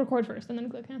 Yeah, you can click record first and then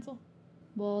click cancel.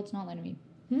 Well, it's not letting me.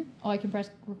 Oh, I can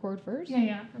press record first?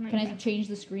 Yeah. Can I change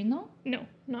the screen though? No,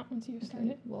 not once you start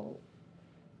it. Well...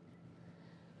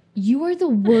 You are the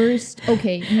worst.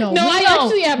 Okay, no. No, I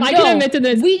actually am. I can admit to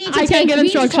this. We need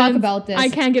to talk about this. I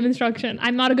can't give instruction.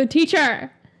 I'm not a good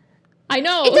teacher. I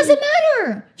know. It doesn't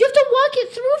matter. You have to walk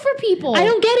it through for people. I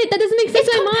don't get it. That doesn't make sense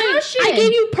in my mind. I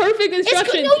gave you perfect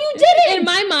instructions. No, you didn't. In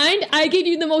my mind, I gave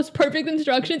you the most perfect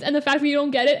instructions, and the fact that you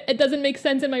don't get it, it doesn't make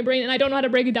sense in my brain, and I don't know how to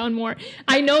break it down more.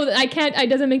 I know that I can't. It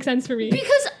doesn't make sense for me.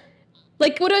 Because,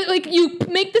 you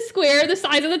make the square the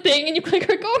size of the thing, and you click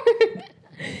record.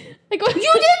 You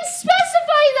didn't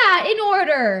specify that in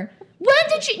order.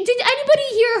 Did anybody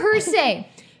hear her say,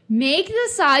 make the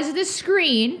size of the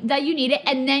screen that you need it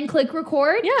and then click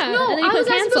record? Yeah. No, I was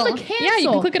not supposed to cancel. Yeah,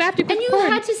 you can click it after you click record. And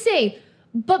you had to say,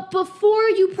 but before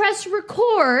you press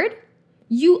record,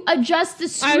 you adjust the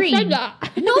screen. I said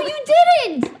that. No, you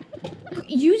didn't.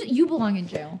 You belong in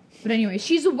jail. But anyway,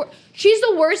 she's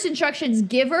the worst instructions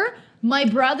giver. My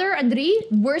brother, Andri,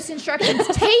 worst instructions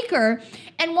taker.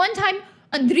 And one time,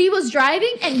 Andri was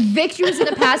driving and Victor was in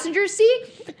the passenger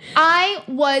seat. I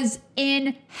was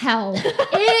in hell.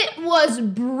 It was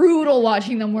brutal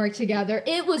watching them work together.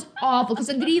 It was awful because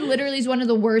Andri literally is one of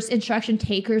the worst instruction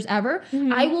takers ever.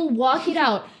 I will walk it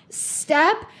out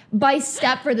step by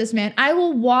step for this man. I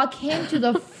will walk him to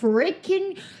the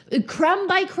freaking crumb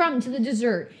by crumb to the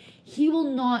dessert. He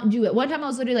will not do it. One time I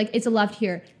was literally like, it's a left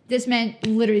here. This man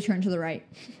literally turned to the right.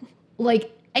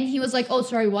 And he was like, oh,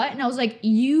 sorry, what? And I was like,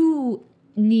 you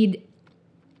need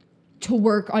to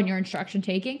work on your instruction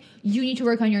taking. You need to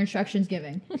work on your instructions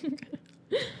giving.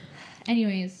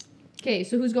 Anyways. Okay,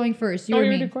 so who's going first? You or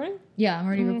me? Recording? Yeah, I'm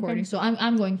already recording. So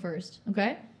I'm going first.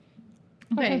 Okay?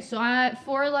 Okay, so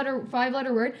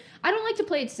 5-letter word. I don't like to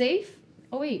play it safe.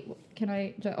 Oh, wait.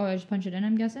 I just punch it in,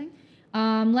 I'm guessing.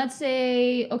 Let's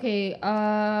say, okay,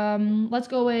 let's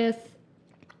go with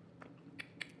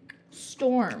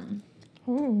storm.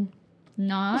 Oh.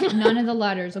 None of the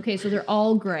letters. Okay, so they're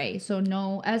all gray. So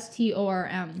no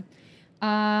STORM.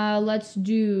 Let's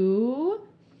do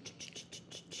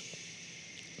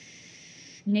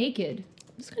naked.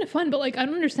 It's kind of fun, but I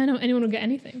don't understand how anyone will get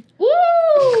anything.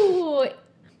 Ooh!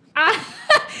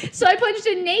 So I punched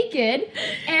in naked,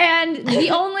 and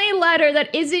the only letter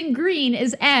that isn't green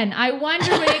is N. I wonder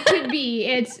what it could be.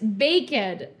 It's baked,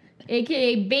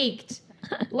 aka baked.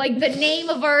 Like the name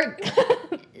of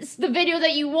the video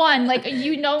that you won.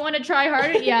 You don't want to try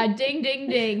harder? Yeah, ding, ding,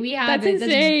 ding. We have it. That's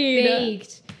insane. That's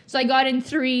baked. So I got in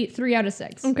 3 out of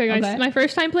 6. Okay, guys. Okay. My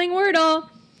first time playing Wordle.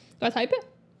 Do I type it?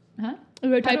 Huh?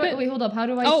 Do I type it? Wait, hold up. How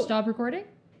do I stop recording?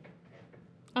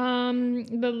 The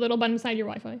little button beside your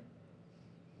Wi-Fi.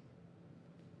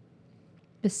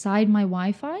 Beside my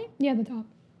Wi-Fi? Yeah, the top.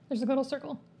 There's a little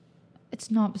circle.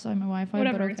 It's not beside my Wi-Fi.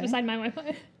 Whatever, but okay. It's beside my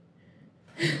Wi-Fi.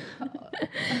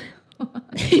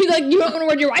 You don't know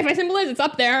where your Wi-Fi symbol is? It's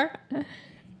up there.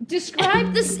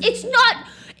 Describe this.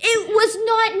 It was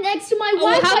not next to my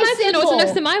Wi-Fi symbol. How am I supposed to know it's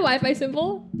next to my Wi-Fi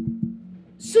symbol?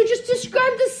 So just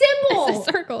describe the symbol. It's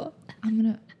a circle. I'm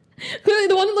gonna... Clearly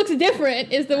the one that looks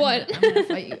different is the one. I'm gonna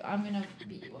fight you. I'm gonna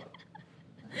beat you up.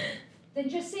 Then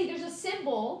just say there's a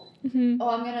symbol. Mm-hmm. Oh,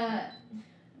 I'm gonna...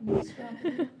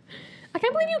 I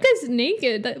can't believe you guys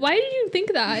naked. Why did you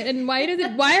think that? And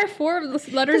why are 4 of the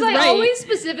letters right? Because I always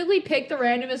specifically pick the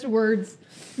randomest words.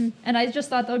 And I just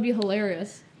thought that would be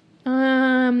hilarious.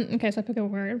 Okay, so I pick a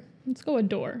word. Let's go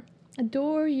adore.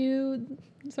 Adore you.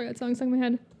 Sorry, that song stuck in my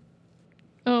head.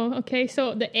 Oh, okay.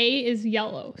 So the A is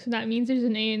yellow. So that means there's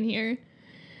an A in here.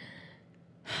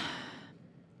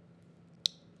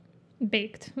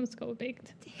 Baked. Let's go with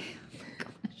baked.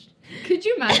 Could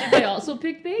you imagine if I also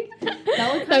picked baked?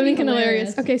 That would be kind of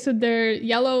hilarious. Okay, so their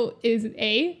yellow is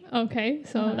A. Okay,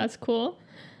 so that's cool.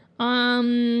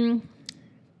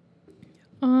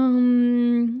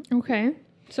 Okay.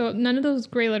 So none of those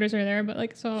gray letters are there, but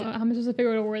like, so how am I supposed to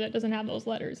figure out a word that doesn't have those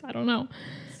letters? I don't know.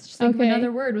 Just think of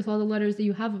another word with all the letters that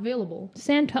you have available.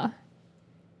 Santa.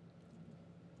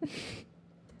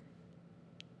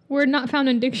 Word not found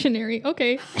in dictionary.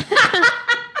 Okay.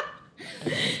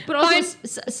 But also,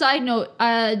 side note,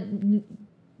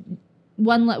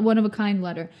 one of a kind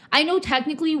letter. I know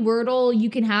technically Wordle you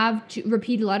can have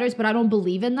repeated letters, but I don't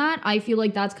believe in that. I feel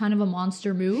like that's kind of a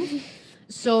monster move.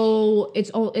 So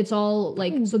it's all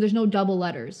like, so there's no double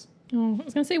letters. Oh, I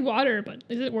was gonna say water, but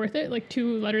is it worth it? Like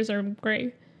 2 letters are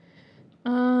gray.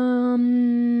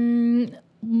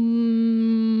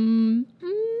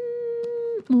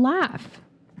 Laugh.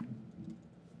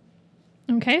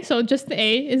 Okay, so just the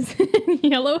A is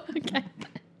yellow. Okay.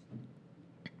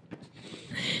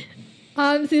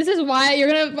 So this is why you're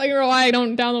gonna figure out why I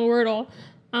don't download Wordle.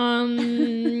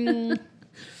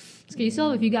 Okay, you still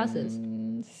have a few guesses.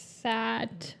 Sam.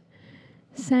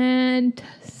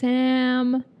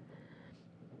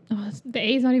 Oh, the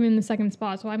A is not even in the second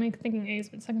spot, so why am I thinking A is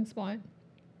the second spot?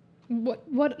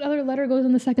 What other letter goes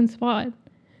in the second spot?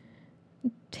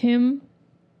 Tim.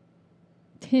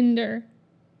 Tinder.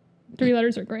 3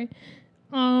 letters are gray.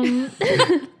 A.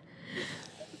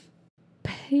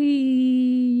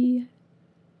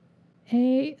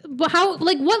 But how?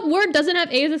 Like, what word doesn't have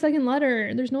A as a second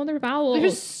letter? There's no other vowels.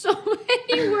 There's so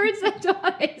many words that don't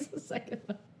have A as a second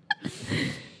letter.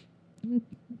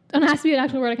 And it has to be an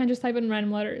actual word. I can't just type in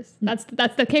random letters. That's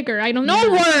the kicker. I don't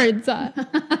know words.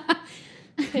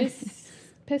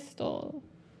 Pistol.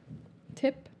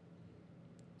 Tip.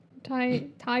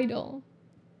 Tidal.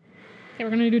 Okay, we're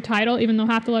gonna do title, even though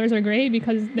half the letters are gray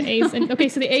because the A's. Okay,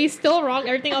 so the A is still wrong.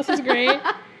 Everything else is gray.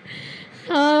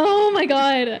 Oh my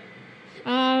god.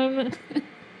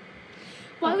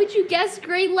 Why would you guess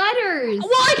gray letters?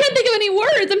 Well, I can't think of any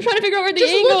words. I'm trying to figure out where the A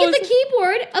goes. Just look at the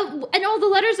keyboard and all the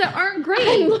letters that aren't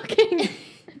gray. I'm looking.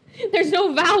 There's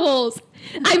no vowels.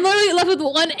 I'm literally left with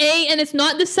 1 A and it's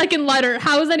not the second letter.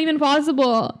 How is that even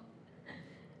possible?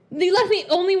 They left me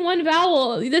only 1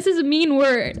 vowel. This is a mean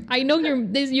word. I know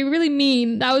you're really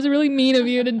mean. That was really mean of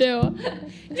you to do.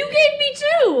 You gave me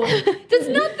 2. That's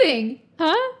nothing.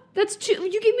 Huh? That's 2.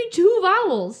 You gave me 2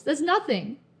 vowels. That's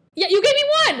nothing. Yeah, you gave me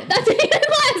 1. That's even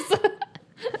less.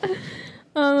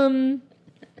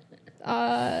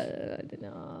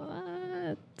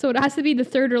 So it has to be the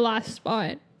third or last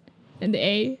spot in the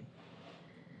A.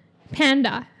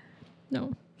 Panda.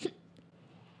 No.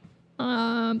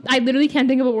 I literally can't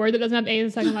think of a word that doesn't have A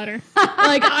as a second letter.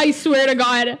 Like, I swear to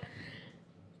God.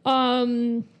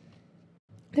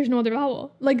 There's no other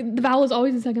vowel. Like, the vowel is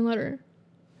always the second letter.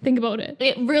 Think about it.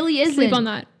 It really isn't. Sleep on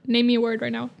that. Name me a word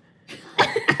right now.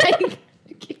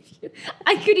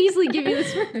 I could easily give you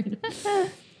this word.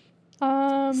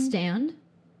 Stand.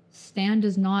 Stand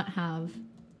does not have.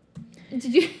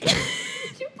 Did you?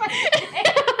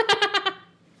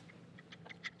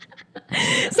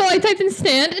 So I typed in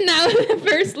stand, and now the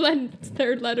first and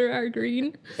third letter are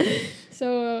green.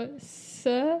 So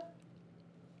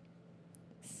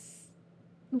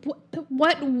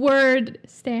what word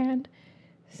stand?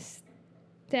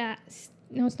 No,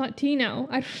 it's not T now.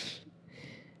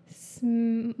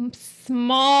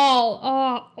 Small.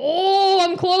 Oh,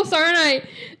 I'm close, aren't I?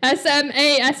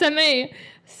 SMA.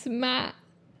 Smack.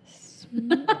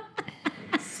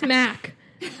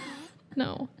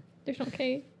 No, there's no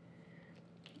K.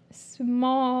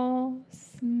 Small.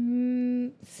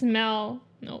 Smell.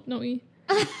 No E.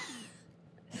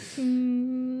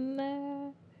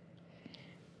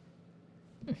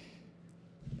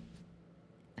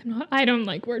 I don't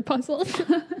like word puzzles.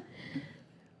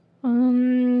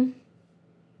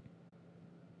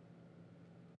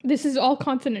 This is all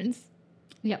consonants.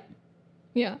 Yep.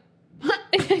 Yeah.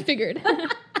 I figured.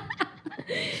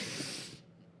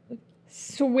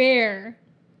 Swear.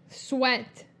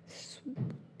 Sweat.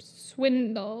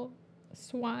 Swindle.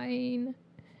 Swine.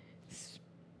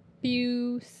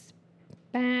 Spew.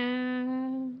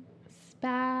 Spam.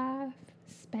 Spaff.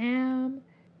 Spam.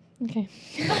 Okay.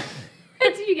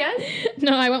 Did you guess?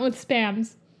 No, I went with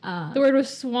spams. The word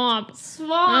was swamp.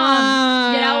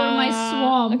 Swamp. Get out of my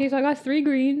swamp. Okay, so I got 3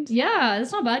 greens. Yeah,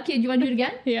 that's not bad, kid. Do you want to do it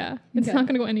again? Yeah. It's not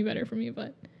going to go any better for me,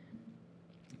 but.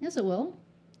 Yes, it will.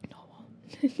 No.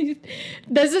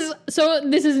 This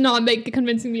is not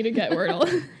convincing me to get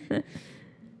Wordle.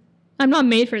 I'm not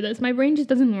made for this. My brain just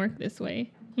doesn't work this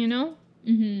way, you know?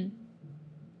 Mm-hmm.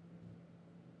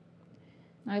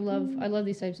 I love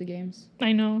these types of games.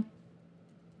 I know.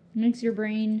 It makes your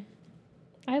brain.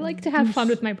 I like to have fun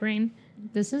with my brain.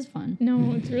 This is fun.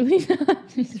 No, it's really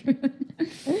not. Here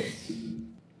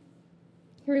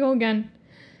we go again.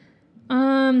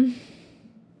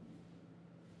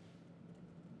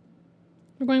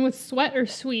 We're going with sweat or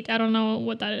sweet. I don't know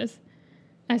what that is.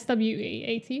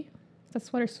 SWEAT. That's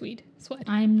sweat or sweet? Sweat.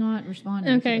 I'm not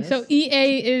responding. Okay, so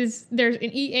there's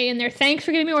an EA in there. Thanks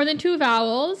for giving me more than 2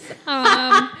 vowels.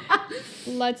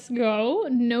 Let's go.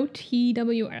 No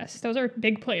TWS. Those are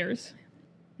big players.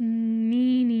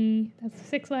 Meanie. That's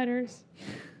 6 letters.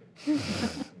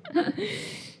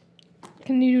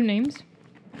 Can you do names?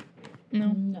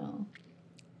 No. No.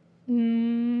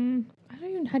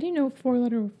 How do you know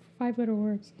 5-letter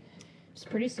words? It's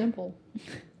pretty simple.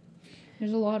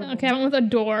 There's a lot of them. Okay, I went with a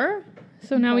door.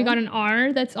 So now we got an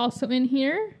R that's also in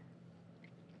here.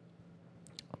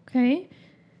 Okay.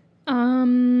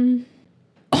 Did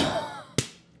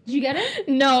you get it?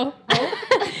 No. Oh?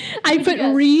 I put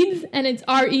reads and it's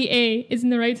REA is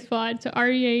in the right spot. So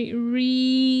REA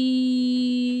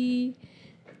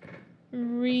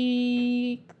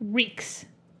reeks.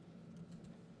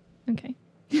 Okay.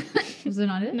 Was it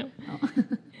not it? No. Oh.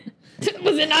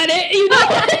 Was it not it? You know well,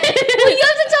 you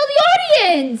have to tell the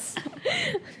audience.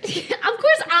 Of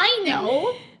course I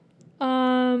know.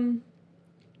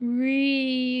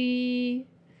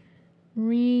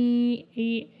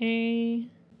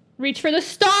 Reach for the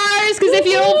stars, because if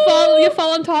you don't fall, you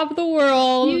fall on top of the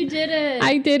world. You did it.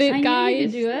 I did it,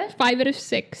 guys. Knew you could do it. 5 out of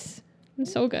 6. I'm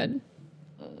so good.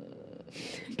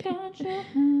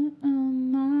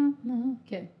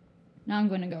 Okay. Now I'm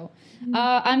going to go.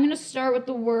 I'm going to start with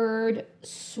the word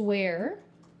swear.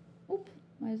 Oop.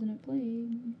 Why isn't it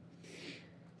playing?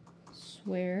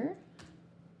 Swear.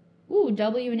 Ooh,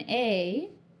 W and A.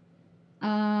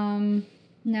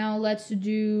 Now let's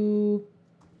do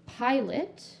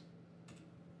pilot.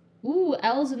 Ooh,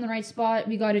 L's in the right spot.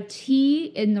 We got a T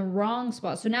in the wrong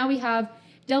spot. So now we have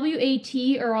W, A,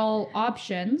 T are all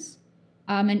options.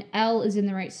 And L is in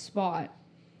the right spot.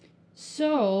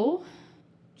 So,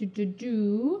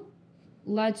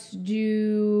 let's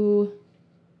do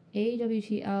A, W,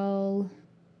 T, L.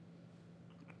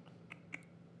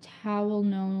 Towel,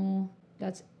 no.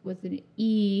 That's with an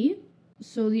E.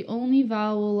 So the only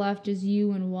vowel left is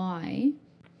U and Y.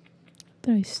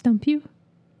 Did I stump you?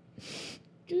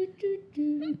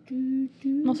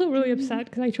 I'm also really upset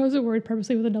because I chose a word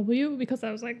purposely with a W because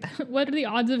I was like, what are the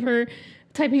odds of her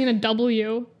typing in a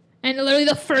W? And literally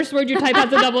the first word you type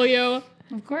has a W.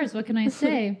 Of course, what can I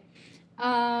say?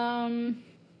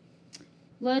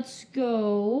 Let's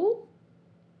go.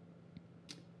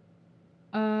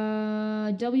 WATL.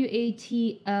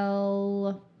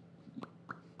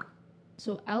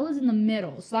 So L is in the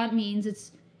middle. So that means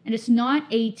it's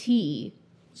not AT.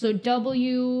 So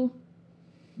WAL.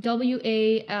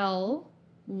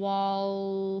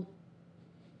 Wall.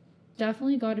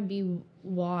 Definitely got to be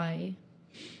Y.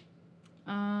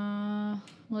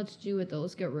 Let's do it though.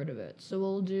 Let's get rid of it. So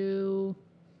we'll do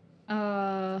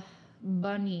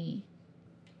bunny.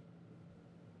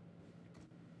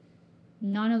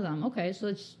 None of them. Okay, so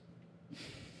let's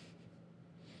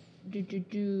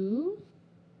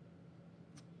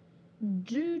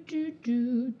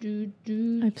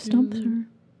I've stumped her.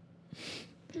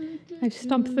 I've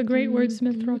stumped the great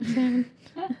wordsmith Roxanne.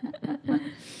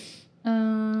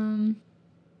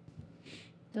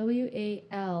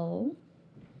 WAL.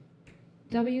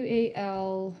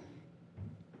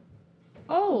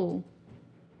 Oh.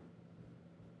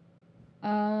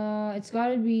 It's got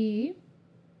to be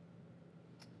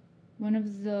one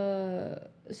of the.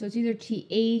 So it's either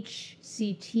TH,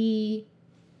 CT,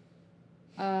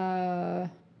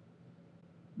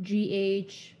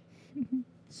 GH.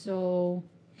 So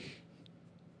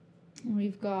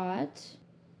we've got.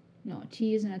 No,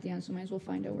 T isn't at the end, so might as well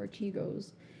find out where T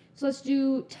goes. So let's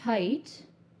do tight.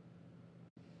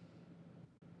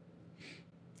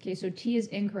 Okay, so T is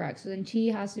incorrect. So then T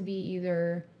has to be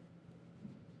either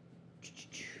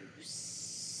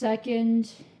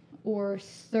second or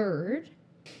third.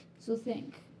 So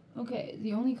think. Okay,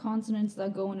 the only consonants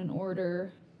that go in an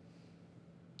order.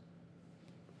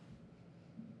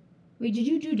 Wait, did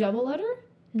you do double letter?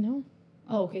 No.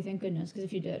 Oh, okay, thank goodness, because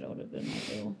if you did, it would have been my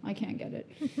fail. I can't get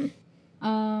it.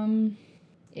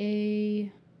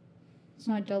 It's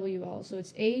not WL, so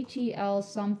it's ATL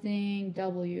something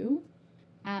W.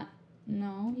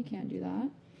 No, you can't do that.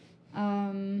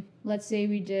 Let's say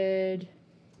we did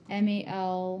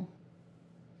MAL.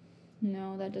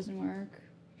 No, that doesn't work.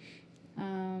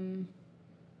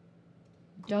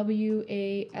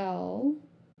 WAL.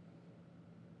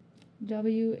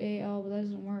 WAL, but that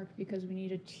doesn't work because we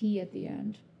need a T at the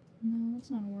end. No,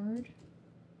 that's not a word.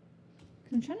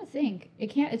 I'm trying to think. It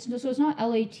can't. So it's not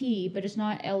LAT, but it's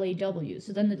not LAW.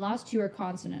 So then the last two are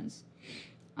consonants.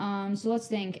 So let's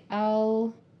think.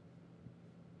 L.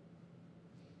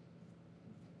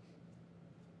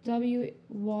 W.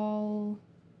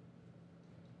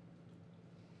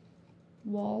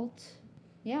 Walt.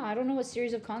 Yeah, I don't know what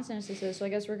series of consonants this is, so I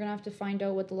guess we're gonna have to find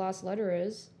out what the last letter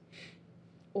is.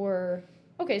 Or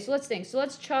okay, so let's think. So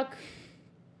let's chuck.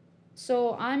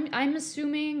 So I'm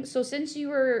assuming. So since you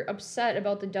were upset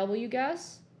about the W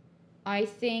guess, I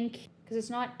think because it's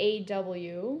not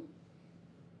AW.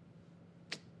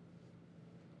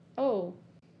 Oh,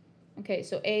 okay.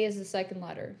 So A is the second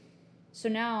letter. So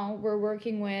now we're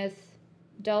working with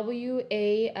WALT.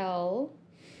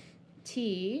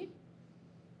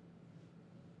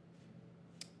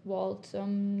 Walt,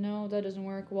 no, that doesn't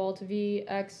work. Walt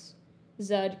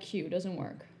VXZQ doesn't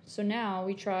work. So now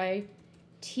we try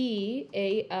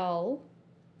TAL,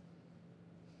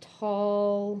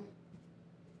 Tal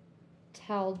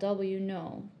W,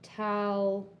 no.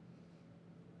 Tal,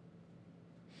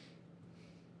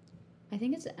 I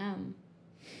think it's M.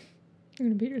 You're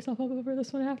gonna beat yourself up over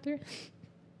this one after?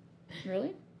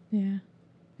 Really? Yeah.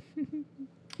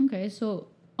 Okay, so,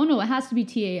 oh no, it has to be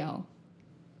TAL.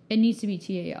 It needs to be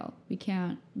TAL. We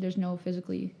can't, there's no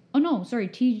physically, oh no, sorry,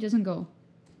 T doesn't go.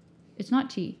 It's not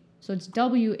T. So it's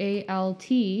WALT,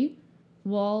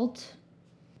 Walt.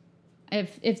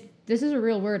 If this is a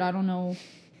real word, I don't know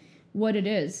what it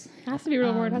is. It has to be a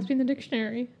real word. It has to be in the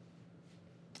dictionary.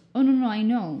 Oh, no, I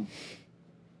know.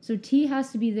 So T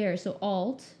has to be there. So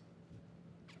alt.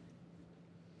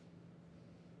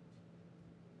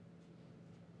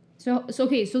 So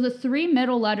okay, so the three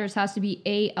middle letters has to be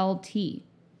ALT.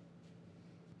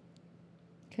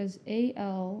 Because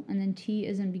AL and then T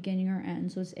isn't beginning or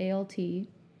end, so it's ALT.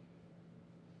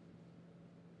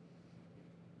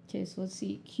 Okay, so let's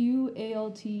see.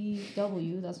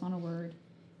 QALTW, that's not a word.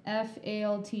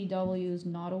 FALTW is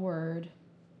not a word.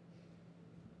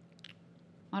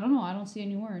 I don't know. I don't see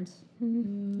any words.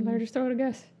 Mm-hmm. You better just throw it a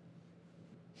guess.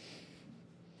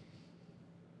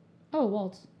 Oh,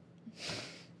 Walt.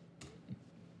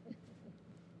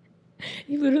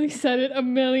 You literally said it a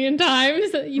million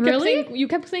times. You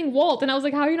kept saying Walt, and I was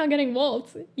like, how are you not getting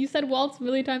Walt? You said Walt a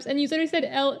million times, and you said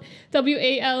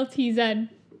WALTZ.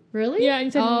 Really? Yeah,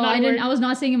 you said I was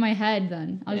not saying in my head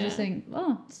then. I was just saying,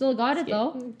 still got it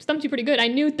though. Stumped you pretty good. I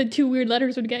knew the two weird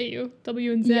letters would get you.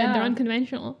 W and Z. Yeah. They're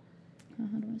unconventional.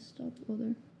 How do I stop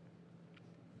there?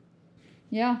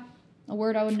 Yeah, a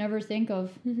word I would never think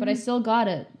of, but I still got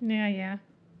it. Yeah.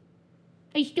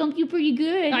 I stumped you pretty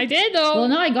good. I did though. Well,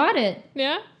 no, I got it.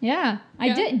 Yeah? Yeah, I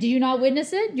did. Did you not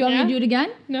witness it? Do you want me to do it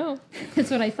again? No. That's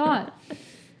what I thought.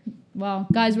 Well,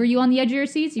 guys, were you on the edge of your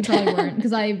seats? You probably weren't,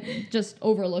 because I just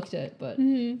overlooked it. But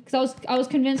because I was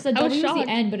convinced that W was the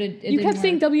end, but it you didn't kept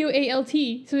saying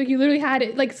WALT, so like you literally had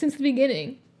it like since the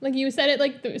beginning. Like you said it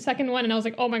like the second one, and I was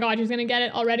like, oh my god, she's gonna get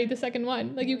it already. The second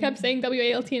one, like you kept saying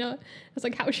WALT, and I was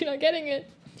like, how is she not getting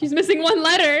it? She's missing one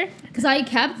letter. Because I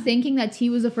kept thinking that T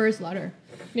was the first letter.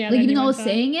 Yeah. Like even though I was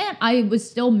saying it, I was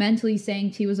still mentally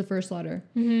saying T was the first letter.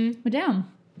 Mm-hmm. But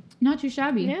damn, not too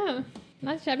shabby. Yeah.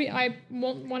 Not shabby. I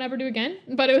won't ever do again,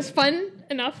 but it was fun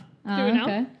enough to do it now.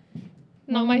 Okay.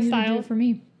 Not my style. Do it for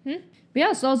me. But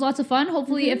yeah, so that was lots of fun.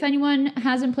 Hopefully, if anyone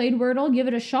hasn't played Wordle, give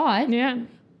it a shot. Yeah. Do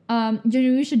you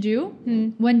know what we should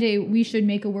do? One day we should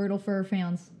make a Wordle for our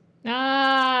fans.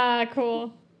 Ah,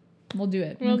 cool. We'll do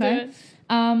it. We'll do it.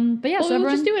 But yeah, so we'll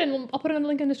just do it, and I'll put it in the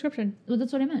link in the description. Well,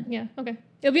 that's what I meant. Yeah. Okay.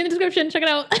 It'll be in the description. Check it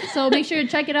out. So make sure to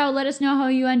check it out. Let us know how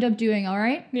you end up doing. All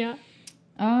right. Yeah.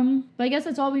 But I guess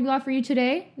that's all we've got for you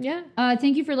today. Yeah.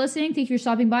 Thank you for listening. Thank you for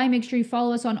stopping by. Make sure you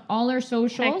follow us on all our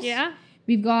socials. Heck yeah.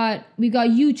 We've got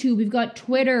YouTube. We've got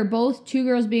Twitter. Both Two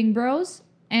Girls Being Bros.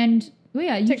 And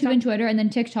YouTube TikTok. And Twitter, and then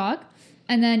TikTok,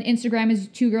 and then Instagram is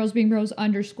Two Girls Being Bros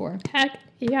 _ Heck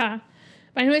yeah.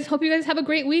 But anyways, hope you guys have a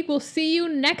great week. We'll see you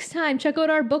next time. Check out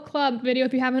our book club video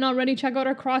if you haven't already. Check out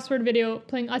our crossword video,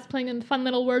 playing a fun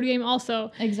little word game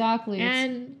also. Exactly.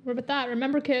 And with that,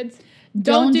 remember kids,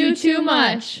 don't do too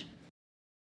much.